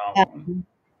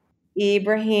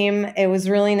 Ibrahim, it was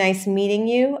really nice meeting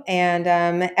you. And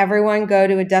everyone go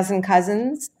to A Dozen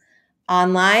Cousins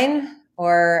online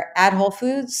or at Whole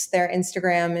Foods. Their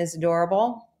Instagram is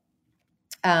adorable.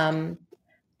 And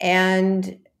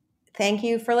thank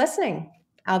you for listening.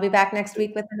 I'll be back next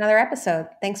week with another episode.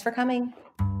 Thanks for coming.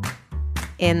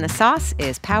 In the Sauce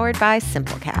is powered by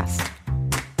Simplecast.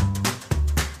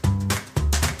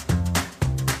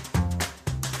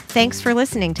 Thanks for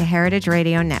listening to Heritage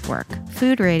Radio Network,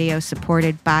 food radio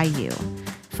supported by you.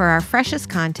 For our freshest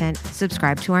content,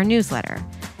 subscribe to our newsletter.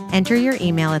 Enter your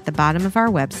email at the bottom of our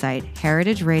website,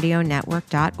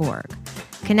 heritageradionetwork.org.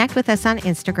 Connect with us on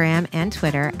Instagram and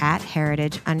Twitter at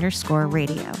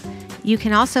heritage_radio. You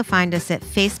can also find us at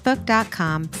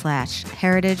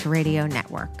facebook.com/Heritage Radio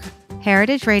Network.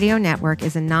 Heritage Radio Network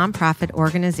is a nonprofit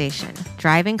organization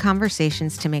driving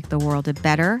conversations to make the world a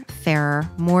better, fairer,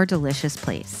 more delicious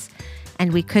place.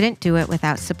 And we couldn't do it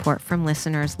without support from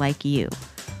listeners like you.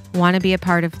 Want to be a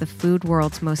part of the food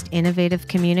world's most innovative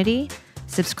community?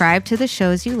 Subscribe to the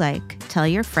shows you like, tell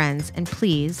your friends, and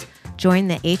please join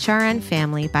the HRN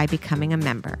family by becoming a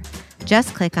member.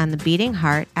 Just click on the beating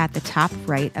heart at the top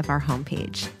right of our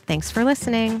homepage. Thanks for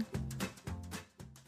listening.